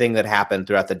everything that happened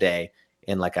throughout the day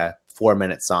in like a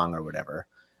 4-minute song or whatever.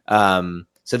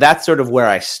 So that's sort of where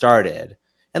I started.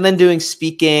 And then doing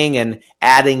speaking and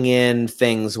adding in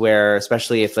things where,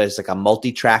 especially if there's like a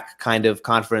multi-track kind of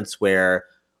conference where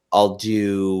I'll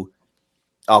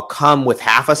come with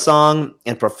half a song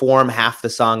and perform half the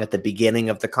song at the beginning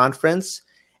of the conference.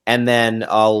 And then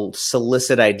I'll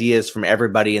solicit ideas from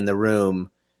everybody in the room.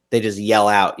 They just yell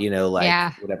out,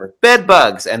 whatever, bed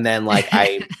bugs. And then like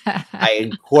I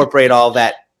incorporate all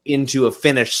that into a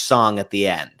finished song at the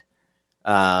end.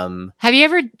 Have you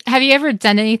ever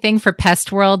done anything for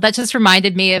Pest World? That just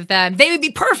reminded me of them. They would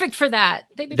be perfect for that.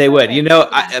 They would.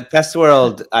 Pest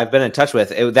World, I've been in touch with.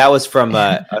 That was from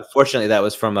unfortunately that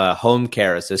was from a home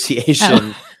care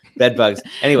association. Bed bugs.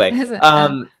 Anyway,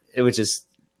 which is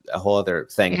a whole other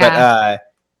thing. Yeah. But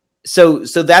so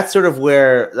that's sort of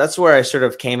where I sort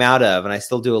of came out of, and I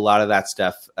still do a lot of that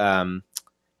stuff.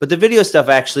 But the video stuff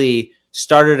actually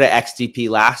started at XDP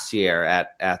last year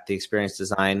at the Experience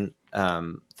Design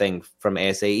thing from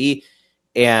ASAE.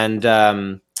 And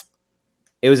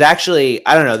it was actually,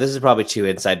 I don't know, this is probably too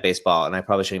inside baseball and I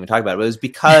probably shouldn't even talk about it, but it was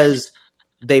because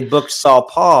they booked Saul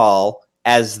Paul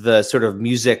as the sort of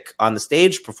music on the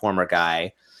stage performer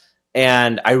guy.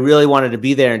 And I really wanted to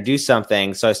be there and do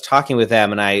something. So I was talking with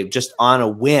them and I just on a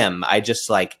whim, I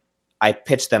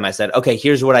pitched them. I said, okay,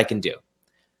 here's what I can do.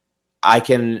 I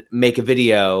can make a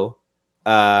video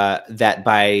that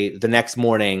by the next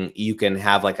morning you can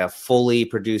have like a fully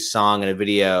produced song and a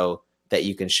video that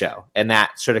you can show. And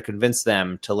that sort of convinced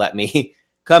them to let me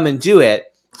come and do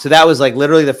it. So that was like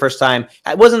literally the first time.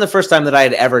 It wasn't the first time that I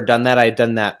had ever done that. I had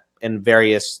done that in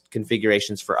various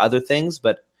configurations for other things,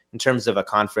 but in terms of a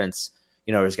conference,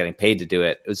 I was getting paid to do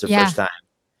it. It was the first time.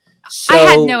 So, I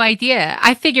had no idea.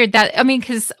 I figured that,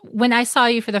 because when I saw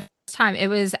you for the first time, it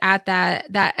was at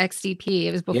that XDP.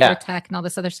 It was before tech and all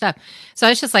this other stuff. So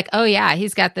I was just like, oh yeah,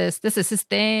 he's got this. This is his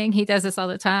thing. He does this all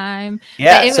the time.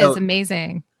 Yeah, it was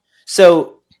amazing.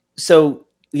 So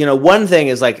one thing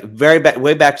is like way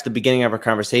back to the beginning of our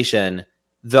conversation.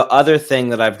 The other thing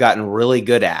that I've gotten really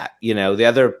good at, the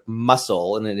other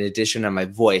muscle, and in addition to my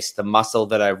voice, the muscle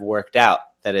that I've worked out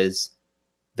that has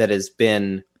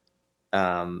been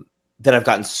that I've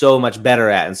gotten so much better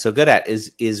at and so good at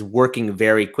is working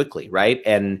very quickly, right?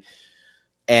 And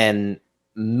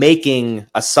making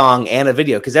a song and a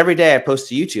video, because every day I post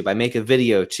to YouTube, I make a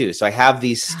video too. So I have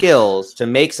these skills to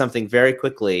make something very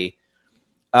quickly.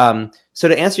 So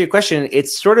to answer your question,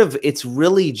 it's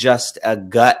really just a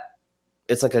gut.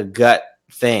 It's like a gut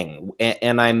thing,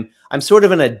 and I'm sort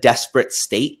of in a desperate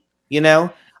state.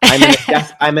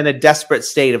 I'm in a desperate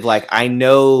state of like I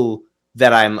know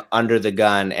that I'm under the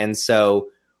gun. And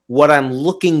so what I'm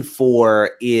looking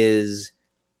for is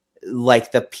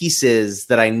like the pieces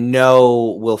that I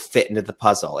know will fit into the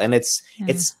puzzle. And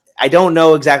I don't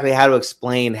know exactly how to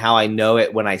explain how I know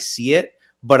it when I see it,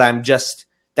 but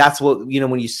that's what,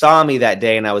 when you saw me that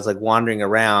day and I was like wandering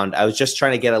around, I was just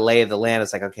trying to get a lay of the land.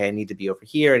 It's like, okay, I need to be over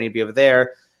here. I need to be over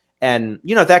there. And,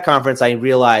 at that conference, I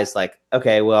realized like,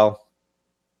 okay, well,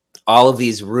 all of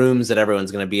these rooms that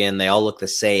everyone's going to be in, they all look the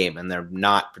same and they're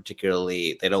not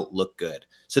particularly, they don't look good.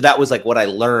 So that was like what I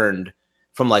learned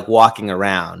from like walking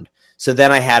around. So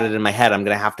then I had it in my head, I'm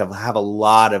going to have a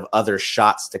lot of other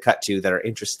shots to cut to that are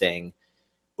interesting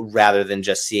rather than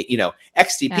just see,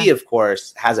 XTP, of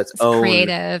course, has it's own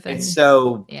creative. It's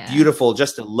so beautiful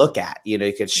just to look at, you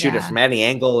could shoot it from any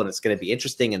angle and it's going to be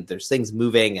interesting. And there's things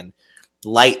moving and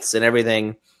lights and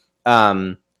everything.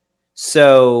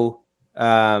 So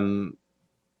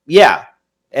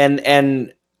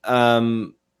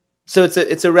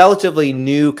it's a relatively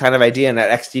new kind of idea. And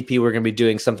at XTP, we're going to be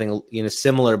doing something,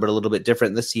 similar, but a little bit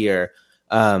different this year.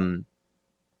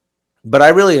 But I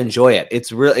really enjoy it.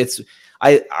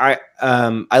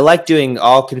 I like doing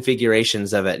all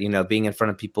configurations of it, being in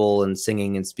front of people and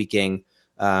singing and speaking.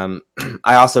 I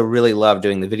also really love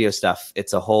doing the video stuff.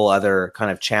 It's a whole other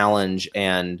kind of challenge.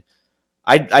 And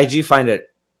I do find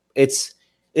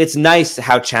it's nice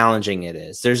how challenging it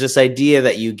is. There's this idea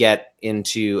that you get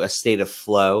into a state of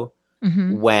flow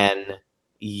when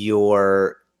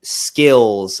your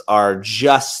skills are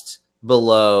just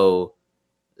below,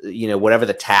 whatever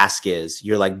the task is.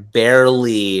 You're like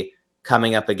barely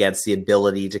coming up against the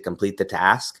ability to complete the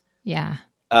task. Yeah.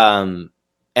 And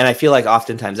I feel like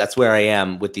oftentimes that's where I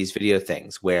am with these video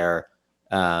things, where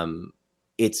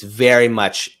it's very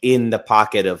much in the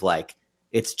pocket of like,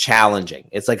 it's challenging.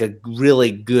 It's like a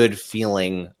really good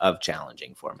feeling of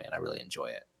challenging for me, and I really enjoy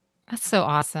it. That's so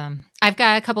awesome. I've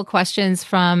got a couple questions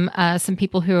from some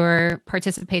people who are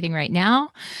participating right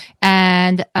now.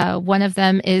 And one of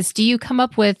them is, do you come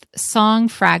up with song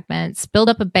fragments, build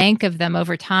up a bank of them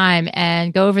over time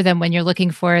and go over them when you're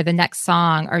looking for the next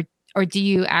song? Or do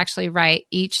you actually write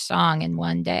each song in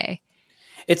one day?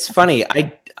 It's funny.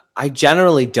 I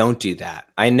generally don't do that.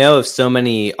 I know of so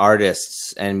many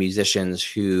artists and musicians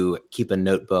who keep a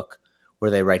notebook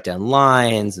where they write down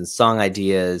lines and song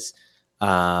ideas,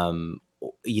 or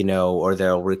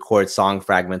they'll record song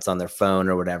fragments on their phone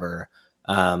or whatever.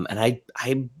 And I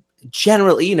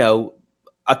generally,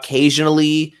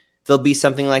 occasionally there'll be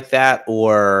something like that,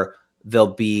 or there'll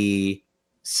be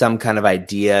some kind of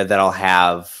idea that I'll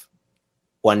have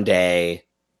one day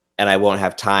and I won't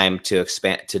have time to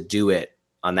do it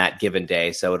on that given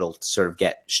day. So it'll sort of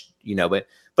get,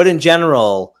 but in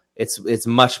general, it's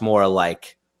much more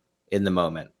like in the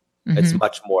moment. Mm-hmm. It's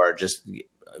much more just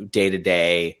day to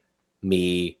day,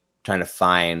 me trying to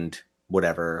find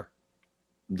whatever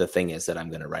the thing is that I'm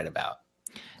going to write about.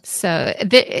 So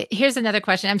here's another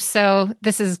question.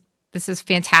 This is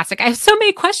fantastic. I have so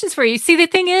many questions for you. See, the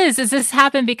thing is this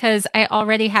happened because I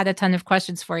already had a ton of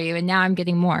questions for you and now I'm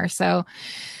getting more. So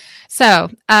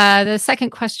the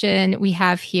second question we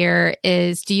have here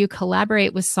is, do you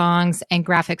collaborate with songs and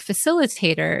graphic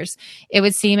facilitators? It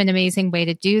would seem an amazing way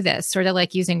to do this, sort of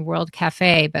like using World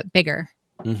Cafe, but bigger.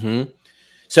 Mm-hmm.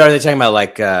 So are they talking about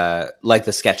like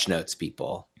the sketch notes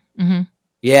people? Mm-hmm.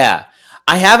 Yeah,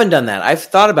 I haven't done that. I've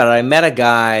thought about it. I met a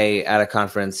guy at a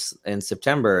conference in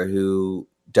September who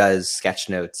does sketch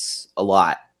notes a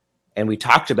lot. And we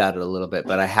talked about it a little bit,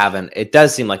 but I haven't. It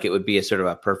does seem like it would be a sort of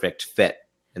a perfect fit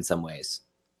in some ways.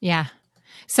 Yeah.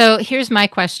 So here's my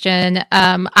question.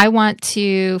 I want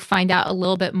to find out a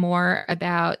little bit more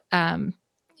about,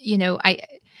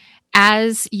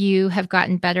 as you have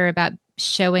gotten better about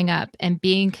showing up and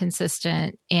being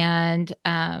consistent and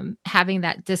having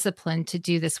that discipline to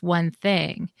do this one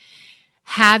thing,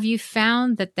 have you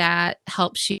found that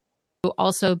helps you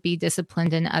also be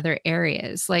disciplined in other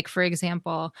areas? Like, for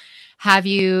example, have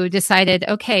you decided,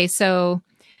 okay, so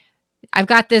I've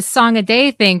got this song a day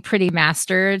thing pretty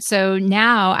mastered. So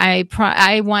now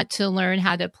I want to learn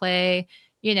how to play,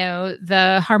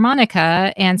 the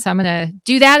harmonica. And so I'm going to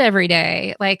do that every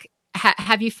day. Like,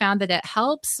 have you found that it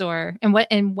helps, or in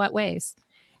what ways?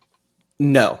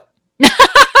 No. The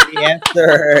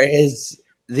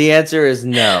answer is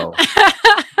no.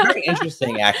 Very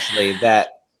interesting, actually,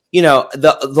 that,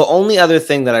 the only other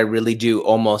thing that I really do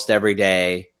almost every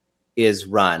day is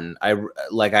run.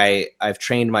 I've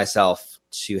trained myself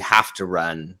to have to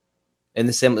run in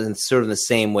the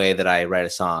same way that I write a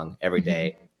song every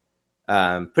day.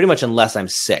 Pretty much, unless I'm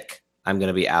sick, I'm going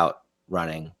to be out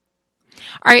running.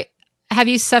 Have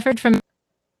you suffered from?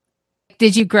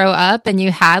 Did you grow up and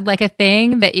you had like a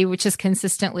thing that you just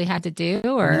consistently had to do,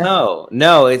 or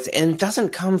no? It doesn't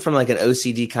come from like an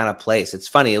OCD kind of place. It's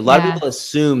funny. A lot of people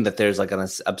assume that there's like an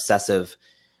obsessive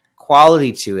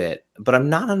quality to it, but I'm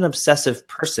not an obsessive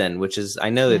person, which is, I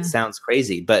know it sounds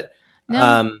crazy, but,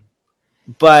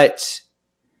 but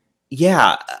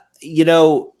yeah,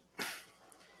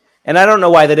 and I don't know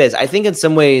why that is. I think in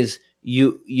some ways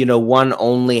one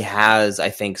only has,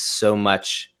 I think, so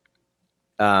much,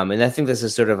 and I think this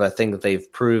is sort of a thing that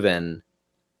they've proven,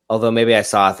 although maybe I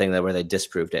saw a thing that where they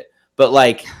disproved it, but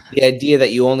like the idea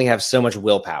that you only have so much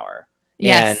willpower,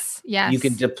 and you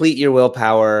can deplete your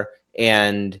willpower,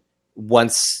 and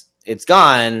once it's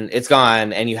gone,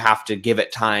 and you have to give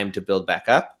it time to build back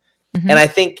up. And I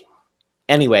think,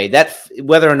 anyway, that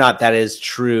whether or not that is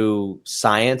true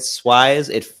science-wise,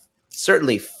 it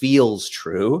certainly feels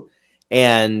true.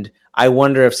 And I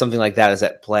wonder if something like that is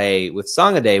at play with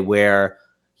Song a Day, where,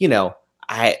 you know,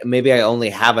 I only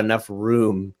have enough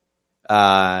room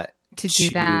to do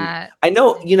that. I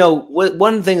know, you know,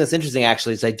 one thing that's interesting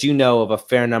actually is I do know of a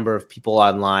fair number of people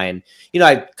online. You know,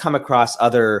 I come across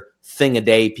other thing a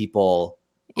day people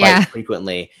quite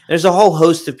frequently. There's a whole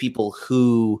host of people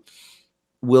who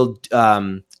will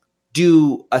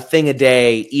do a thing a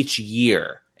day each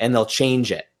year, and they'll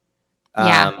change it.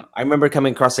 I remember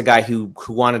coming across a guy who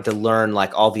wanted to learn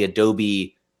like all the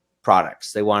Adobe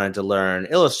products. They wanted to learn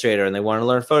Illustrator, and they wanted to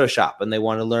learn Photoshop, and they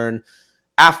wanted to learn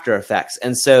After Effects.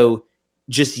 And so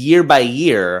just year by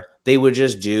year, they would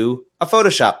just do a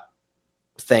Photoshop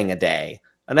thing a day,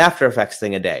 an After Effects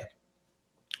thing a day.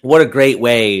 What a great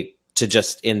way to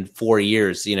just in 4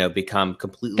 years, you know, become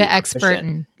completely the expert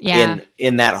in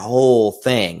that whole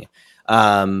thing.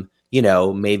 You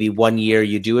know, maybe one year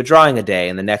you do a drawing a day,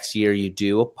 and the next year you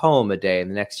do a poem a day,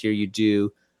 and the next year you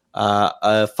do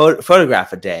a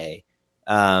photograph a day.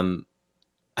 I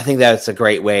think that's a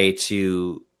great way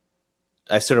to.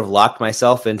 I've sort of locked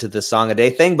myself into the song a day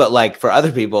thing, but like for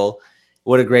other people,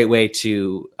 what a great way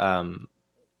to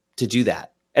do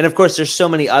that. And of course, there's so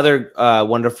many other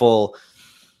wonderful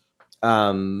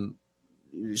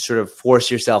sort of force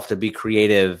yourself to be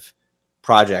creative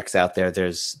projects out there.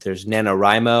 There's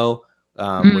NaNoWriMo,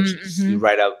 which is you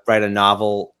write a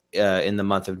novel in the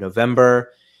month of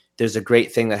November. There's a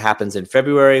great thing that happens in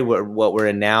February, what we're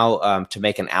in now, to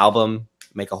make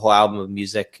a whole album of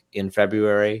music in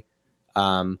February.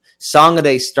 Song a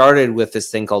Day started with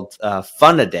this thing called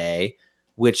Fun a Day,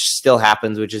 which still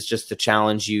happens, which is just to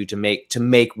challenge you to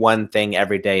make one thing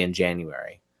every day in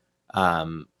January.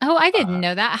 I didn't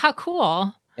know that. How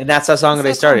cool. And that's how Song a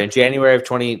Day started. In January of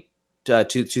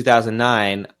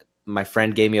 2009, my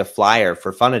friend gave me a flyer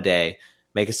for Fun a Day,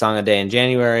 make a song a day in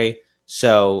January.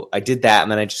 So I did that,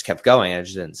 and then I just kept going. I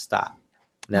just didn't stop.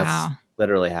 And that's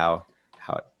literally how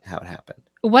it happened.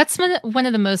 What's one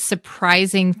of the most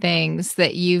surprising things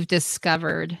that you've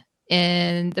discovered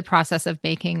in the process of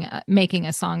making a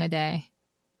song a day?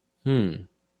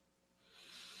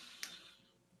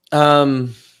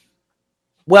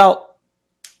 Well,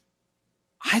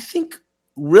 I think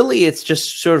really it's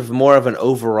just sort of more of an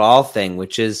overall thing,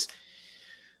 which is,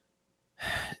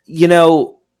 you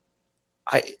know,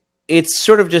 it's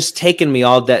sort of just taken me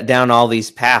down all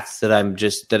these paths that I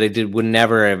would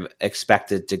never have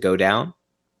expected to go down.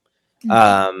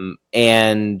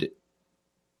 And,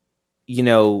 you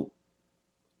know,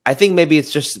 I think maybe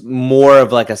it's just more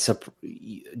of like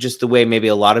just the way maybe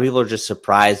a lot of people are just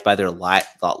surprised by their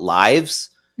lives.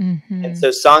 And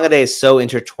so Song a Day is so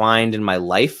intertwined in my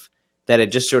life that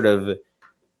it just sort of,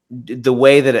 the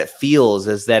way that it feels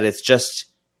is that it's just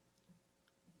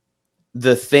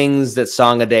the things that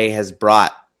Song a Day has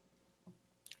brought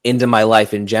into my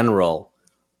life in general.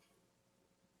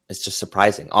 It's just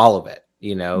surprising, all of it,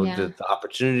 you know, the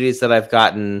opportunities that I've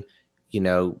gotten, you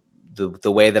know,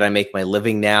 the way that I make my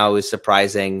living now is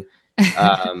surprising.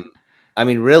 I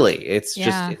mean, really, it's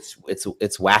just,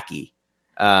 it's wacky.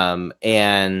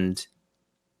 And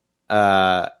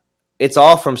it's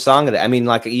all from Song a Day. I mean,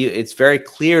 like it's very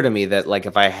clear to me that like,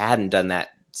 if I hadn't done that,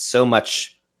 so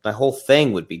much, my whole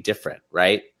thing would be different.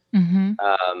 Right.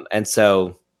 And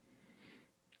so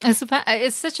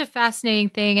it's such a fascinating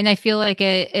thing. And I feel like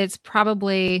it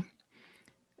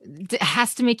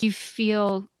has to make you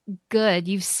feel good.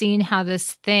 You've seen how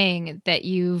this thing that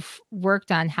you've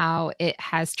worked on, how it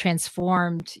has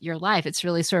transformed your life. It's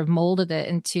really sort of molded it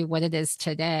into what it is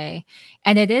today.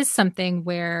 And it is something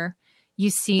where you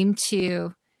seem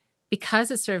to, because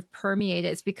it's sort of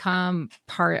permeated, it's become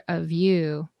part of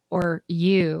you or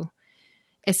you.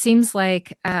 It seems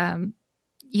like,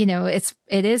 you know,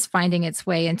 it is finding its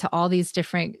way into all these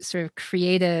different sort of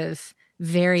creative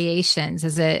variations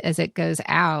as it goes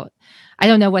out. I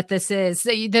don't know what this is.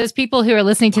 Those people who are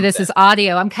listening to this as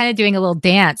audio, I'm kind of doing a little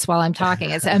dance while I'm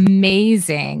talking. It's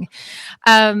amazing.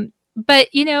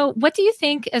 But, you know, what do you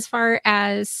think as far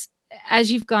as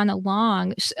you've gone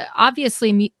along?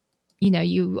 Obviously, you know,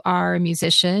 you are a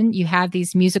musician, you have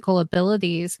these musical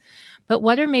abilities, but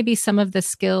what are maybe some of the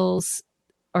skills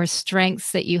or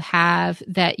strengths that you have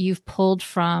that you've pulled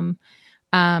from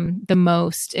the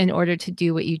most in order to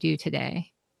do what you do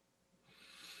today?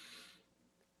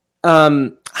 I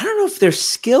don't know if they're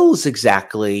skills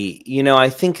exactly. I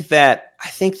think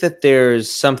that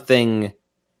there's something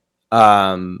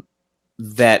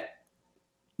that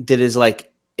is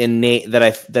like innate, that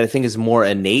I think is more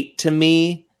innate to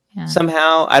me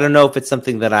somehow. I don't know if it's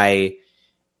something that I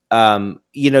I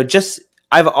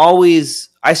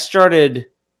started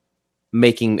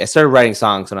writing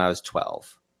songs when I was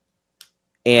 12,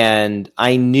 and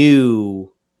I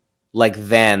knew like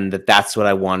then that's what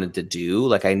I wanted to do.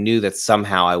 Like I knew that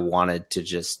somehow I wanted to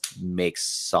just make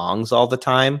songs all the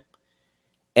time.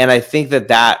 And I think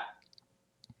that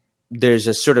there's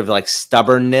a sort of like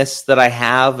stubbornness that I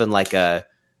have, and like my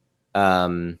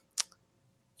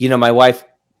wife,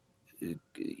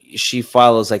 she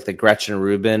follows like the Gretchen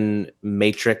Rubin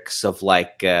matrix of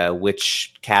like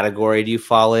which category do you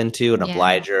fall into, an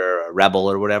obliger, a rebel,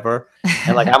 or whatever.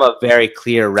 And like I'm a very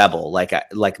clear rebel. Like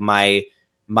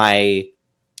my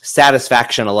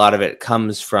satisfaction, a lot of it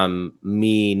comes from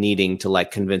me needing to like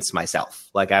convince myself.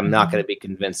 Like I'm not going to be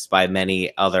convinced by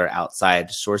many other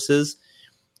outside sources.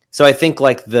 So I think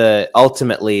like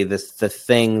ultimately the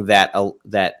thing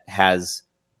that has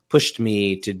pushed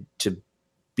me to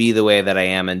be the way that I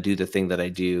am and do the thing that I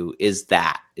do is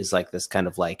like this kind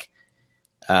of like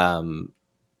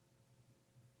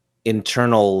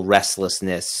internal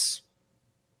restlessness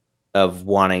of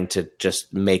wanting to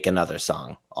just make another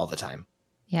song all the time.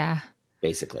 Yeah.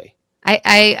 Basically.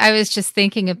 I was just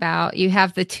thinking about, you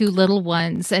have the two little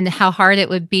ones and how hard it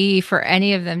would be for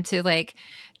any of them to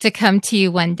come to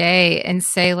you one day and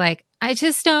say like, I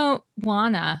just don't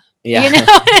wanna. Yeah.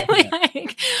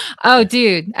 Like, oh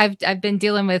dude, I've been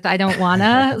dealing with I don't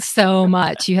wanna so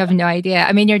much. You have no idea.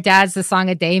 I mean, your dad's the song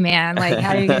a day man. Like,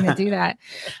 how are you gonna do that?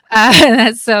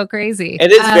 That's so crazy.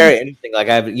 It is very interesting. Like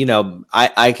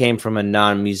I came from a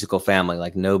non-musical family.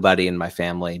 Like nobody in my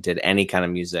family did any kind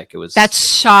of music.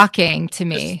 That's shocking to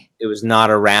me. It was not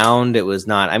around. It was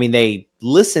not, I mean, they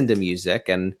listened to music,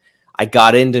 and I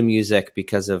got into music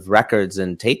because of records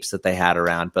and tapes that they had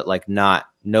around, but like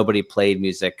nobody played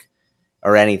music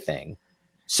or anything.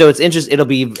 So it's interesting.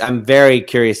 I'm very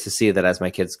curious to see that as my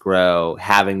kids grow,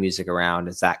 having music around,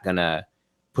 is that going to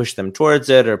push them towards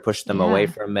it or push them away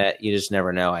from it? You just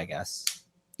never know, I guess.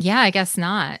 Yeah, I guess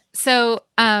not. So,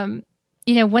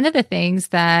 one of the things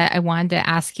that I wanted to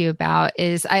ask you about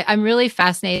is I'm really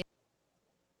fascinated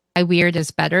by weird is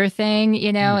better thing.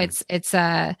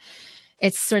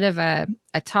 It's sort of a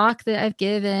talk that I've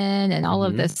given and all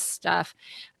of this stuff.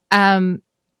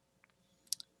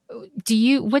 What do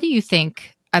you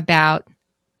think about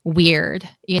weird?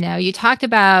 You talked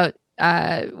about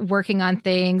working on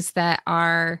things that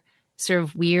are sort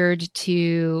of weird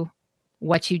to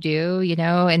what you do,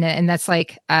 and that's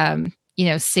like,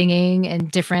 singing in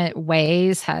different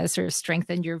ways has sort of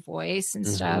strengthened your voice and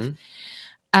stuff.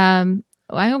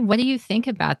 What do you think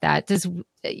about that? Do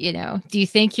you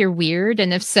think you're weird?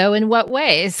 And if so, in what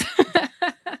ways?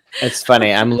 It's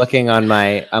funny. I'm looking on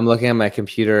my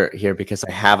computer here because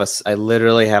I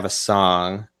literally have a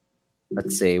song.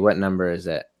 Let's see, what number is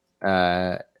it?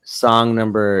 Song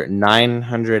number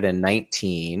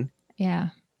 919. Yeah.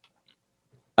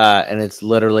 And it's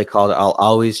literally called "I'll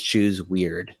Always Choose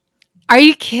Weird." Are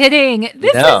you kidding?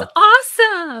 This is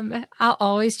awesome. I'll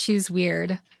always choose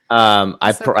weird. Cool.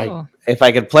 If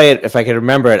I could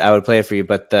remember it, I would play it for you.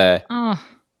 But the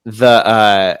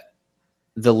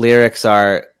lyrics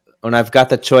are, when I've got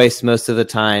the choice most of the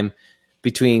time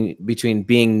between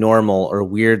being normal or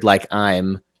weird like I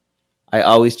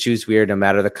always choose weird no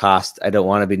matter the cost. I don't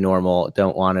want to be normal,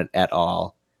 don't want it at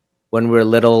all. When we're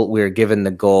little, we're given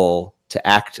the goal to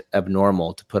act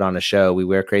abnormal, to put on a show. We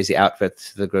wear crazy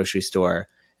outfits to the grocery store,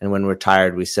 and when we're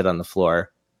tired, we sit on the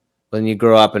floor. When you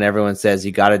grow up and everyone says,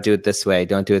 you got to do it this way,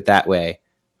 don't do it that way.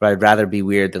 But I'd rather be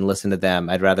weird than listen to them.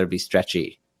 I'd rather be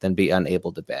stretchy than be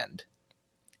unable to bend.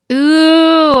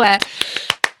 Ooh,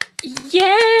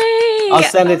 yay! I'll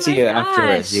send it to you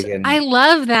afterwards. I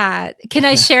love that. Can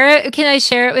I share it? Can I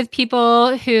share it with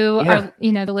people who are,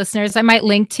 the listeners? I might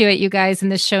link to it, you guys, in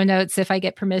the show notes if I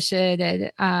get permission,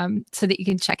 and so that you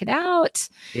can check it out.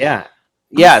 Yeah.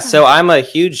 Yeah, so I'm a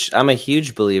huge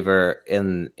believer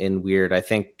in weird. I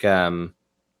think and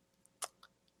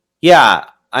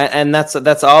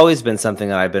that's always been something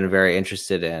that I've been very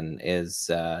interested in, is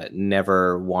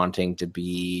never wanting to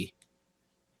be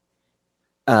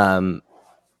and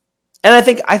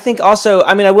I think also,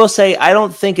 I mean, I will say, I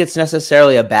don't think it's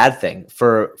necessarily a bad thing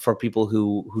for people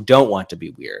who don't want to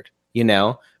be weird,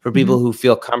 for people who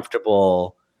feel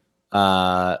comfortable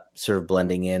sort of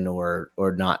blending in or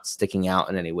not sticking out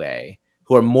in any way,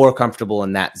 who are more comfortable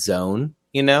in that zone,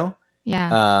 Yeah.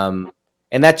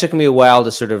 And that took me a while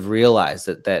to sort of realize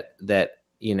that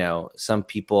some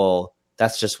people,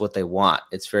 that's just what they want.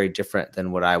 It's very different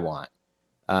than what I want.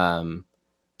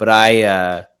 But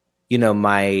I,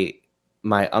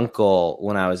 my uncle,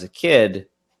 when I was a kid,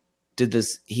 did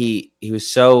this. He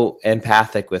was so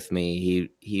empathic with me.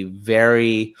 He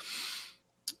very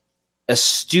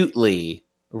astutely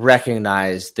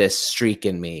recognized this streak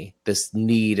in me, this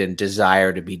need and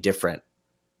desire to be different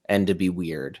and to be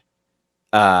weird.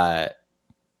 That's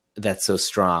so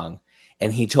strong.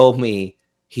 And he told me,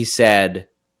 he said,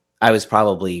 I was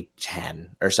probably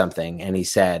 10 or something. And he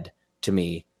said to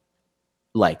me,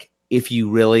 like, if you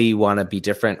really want to be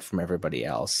different from everybody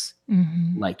else,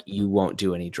 like, you won't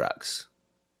do any drugs,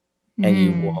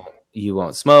 and you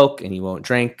won't smoke, and you won't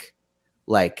drink.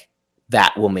 Like,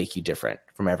 that will make you different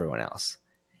from everyone else.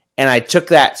 And I took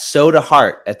that so to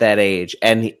heart at that age.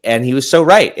 And he was so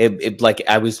right. It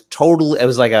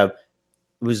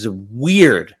was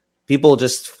weird. People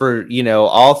just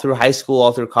all through high school,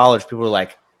 all through college, people were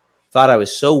like, thought I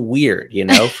was so weird,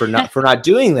 for not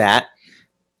doing that.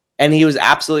 And he was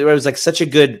absolutely right. It was like such a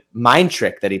good mind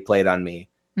trick that he played on me,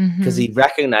 because he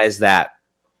recognized that.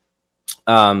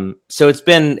 So it's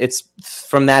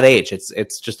from that age.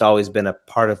 It's just always been a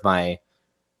part of my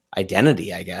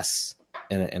identity, I guess,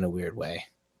 in a weird way.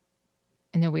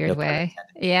 In a weird way.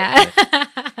 Yeah.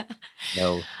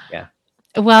 No. Yeah.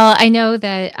 Well, I know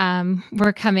that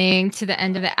we're coming to the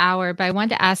end of the hour, but I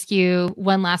wanted to ask you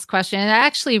one last question. And I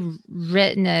actually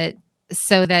written it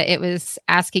so that it was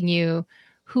asking you,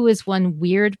 who is one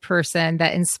weird person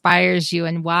that inspires you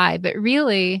and why? But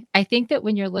really, I think that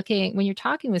when you're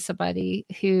talking with somebody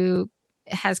who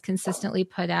has consistently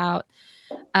put out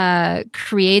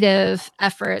creative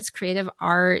efforts, creative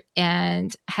art,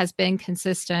 and has been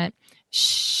consistent,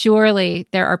 surely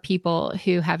there are people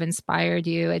who have inspired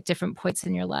you at different points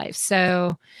in your life.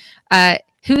 So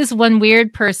who's one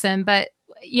weird person? But,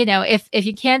 if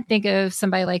you can't think of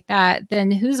somebody like that,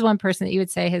 then who's one person that you would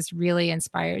say has really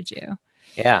inspired you?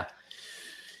 Yeah.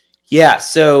 Yeah.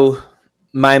 So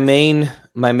my main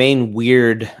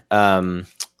weird,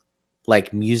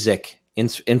 like, music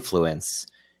influence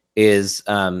is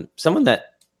someone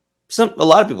that a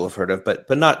lot of people have heard of,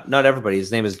 but not everybody.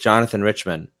 His name is Jonathan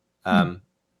Richman.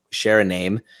 Share a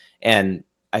name. And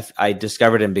I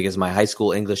discovered him because my high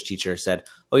school English teacher said,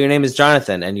 "Oh, your name is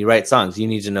Jonathan and you write songs. You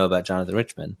need to know about Jonathan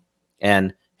Richman."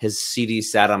 And his CD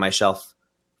sat on my shelf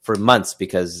for months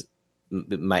because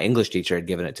my English teacher had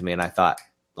given it to me. And I thought,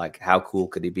 like, how cool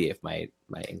could he be if my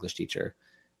English teacher,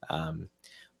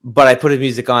 but I put his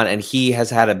music on, and he has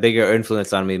had a bigger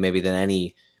influence on me maybe than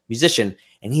any musician.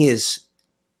 And he is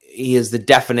the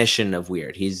definition of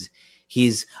weird.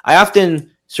 I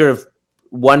often sort of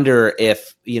wonder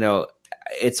if,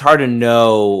 it's hard to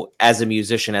know as a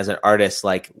musician, as an artist,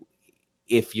 like,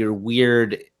 if your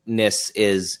weirdness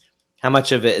is, how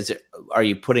much of it are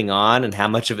you putting on, and how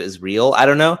much of it is real? I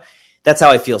don't know. That's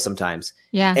how I feel sometimes.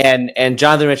 Yeah. And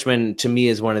Jonathan Richman, to me,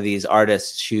 is one of these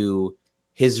artists who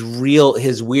his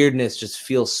weirdness just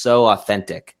feels so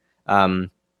authentic. And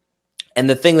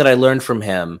the thing that I learned from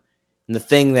him, and the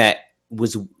thing that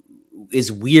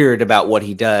is weird about what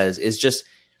he does, is just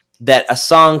that a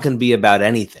song can be about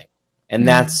anything. And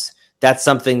that's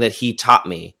something that he taught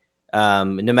me.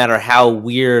 No matter how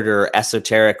weird or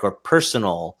esoteric or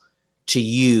personal to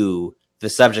you the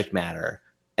subject matter.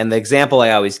 And the example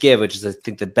I always give, which is I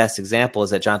think the best example,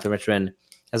 is that Jonathan Richman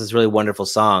has this really wonderful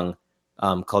song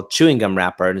called Chewing Gum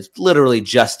Wrapper. And it's literally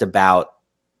just about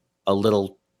a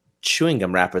little chewing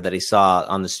gum wrapper that he saw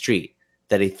on the street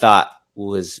that he thought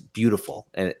was beautiful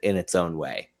in its own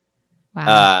way.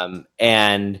 Wow.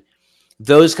 And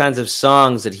those kinds of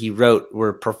songs that he wrote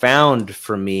were profound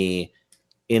for me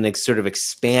in sort of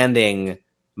expanding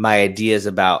my ideas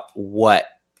about what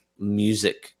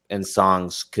music and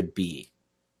songs could be.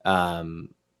 And,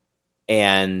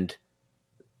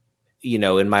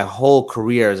 in my whole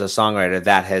career as a songwriter,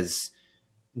 that has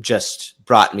just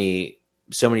brought me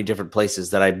so many different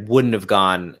places that I wouldn't have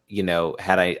gone,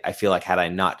 had I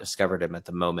not discovered him at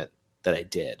the moment that I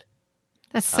did.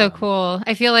 That's so cool.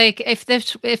 I feel like if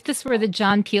this were the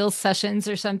John Peel sessions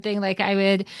or something, like, I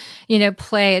would,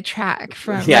 play a track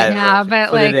from right now,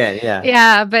 but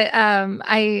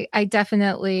I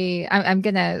definitely, I'm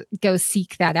going to go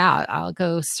seek that out. I'll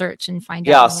go search and find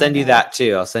out. Yeah. I'll send you that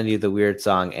too. I'll send you the weird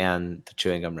song and the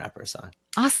Chewing Gum Wrapper song.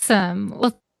 Awesome.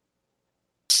 Well,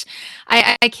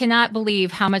 I cannot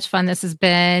believe how much fun this has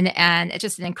been, and it's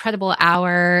just an incredible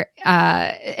hour.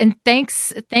 And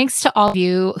thanks to all of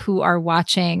you who are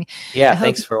watching. Yeah,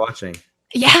 thanks for watching.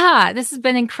 Yeah, this has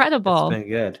been incredible. It's been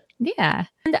good. Yeah.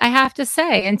 And I have to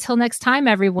say, until next time,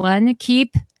 everyone,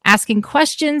 keep asking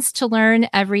questions to learn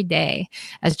every day.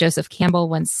 As Joseph Campbell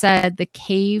once said, the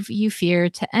cave you fear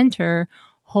to enter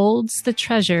holds the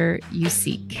treasure you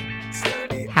seek.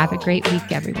 Have a great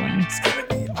week, everyone.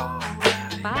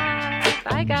 Bye.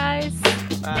 Bye, guys.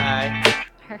 Bye.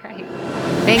 All right.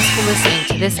 Thanks for listening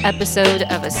to this episode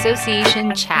of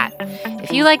Association Chat.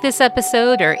 If you like this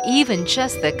episode or even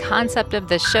just the concept of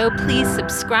the show, please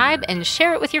subscribe and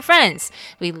share it with your friends.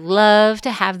 We love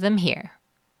to have them here.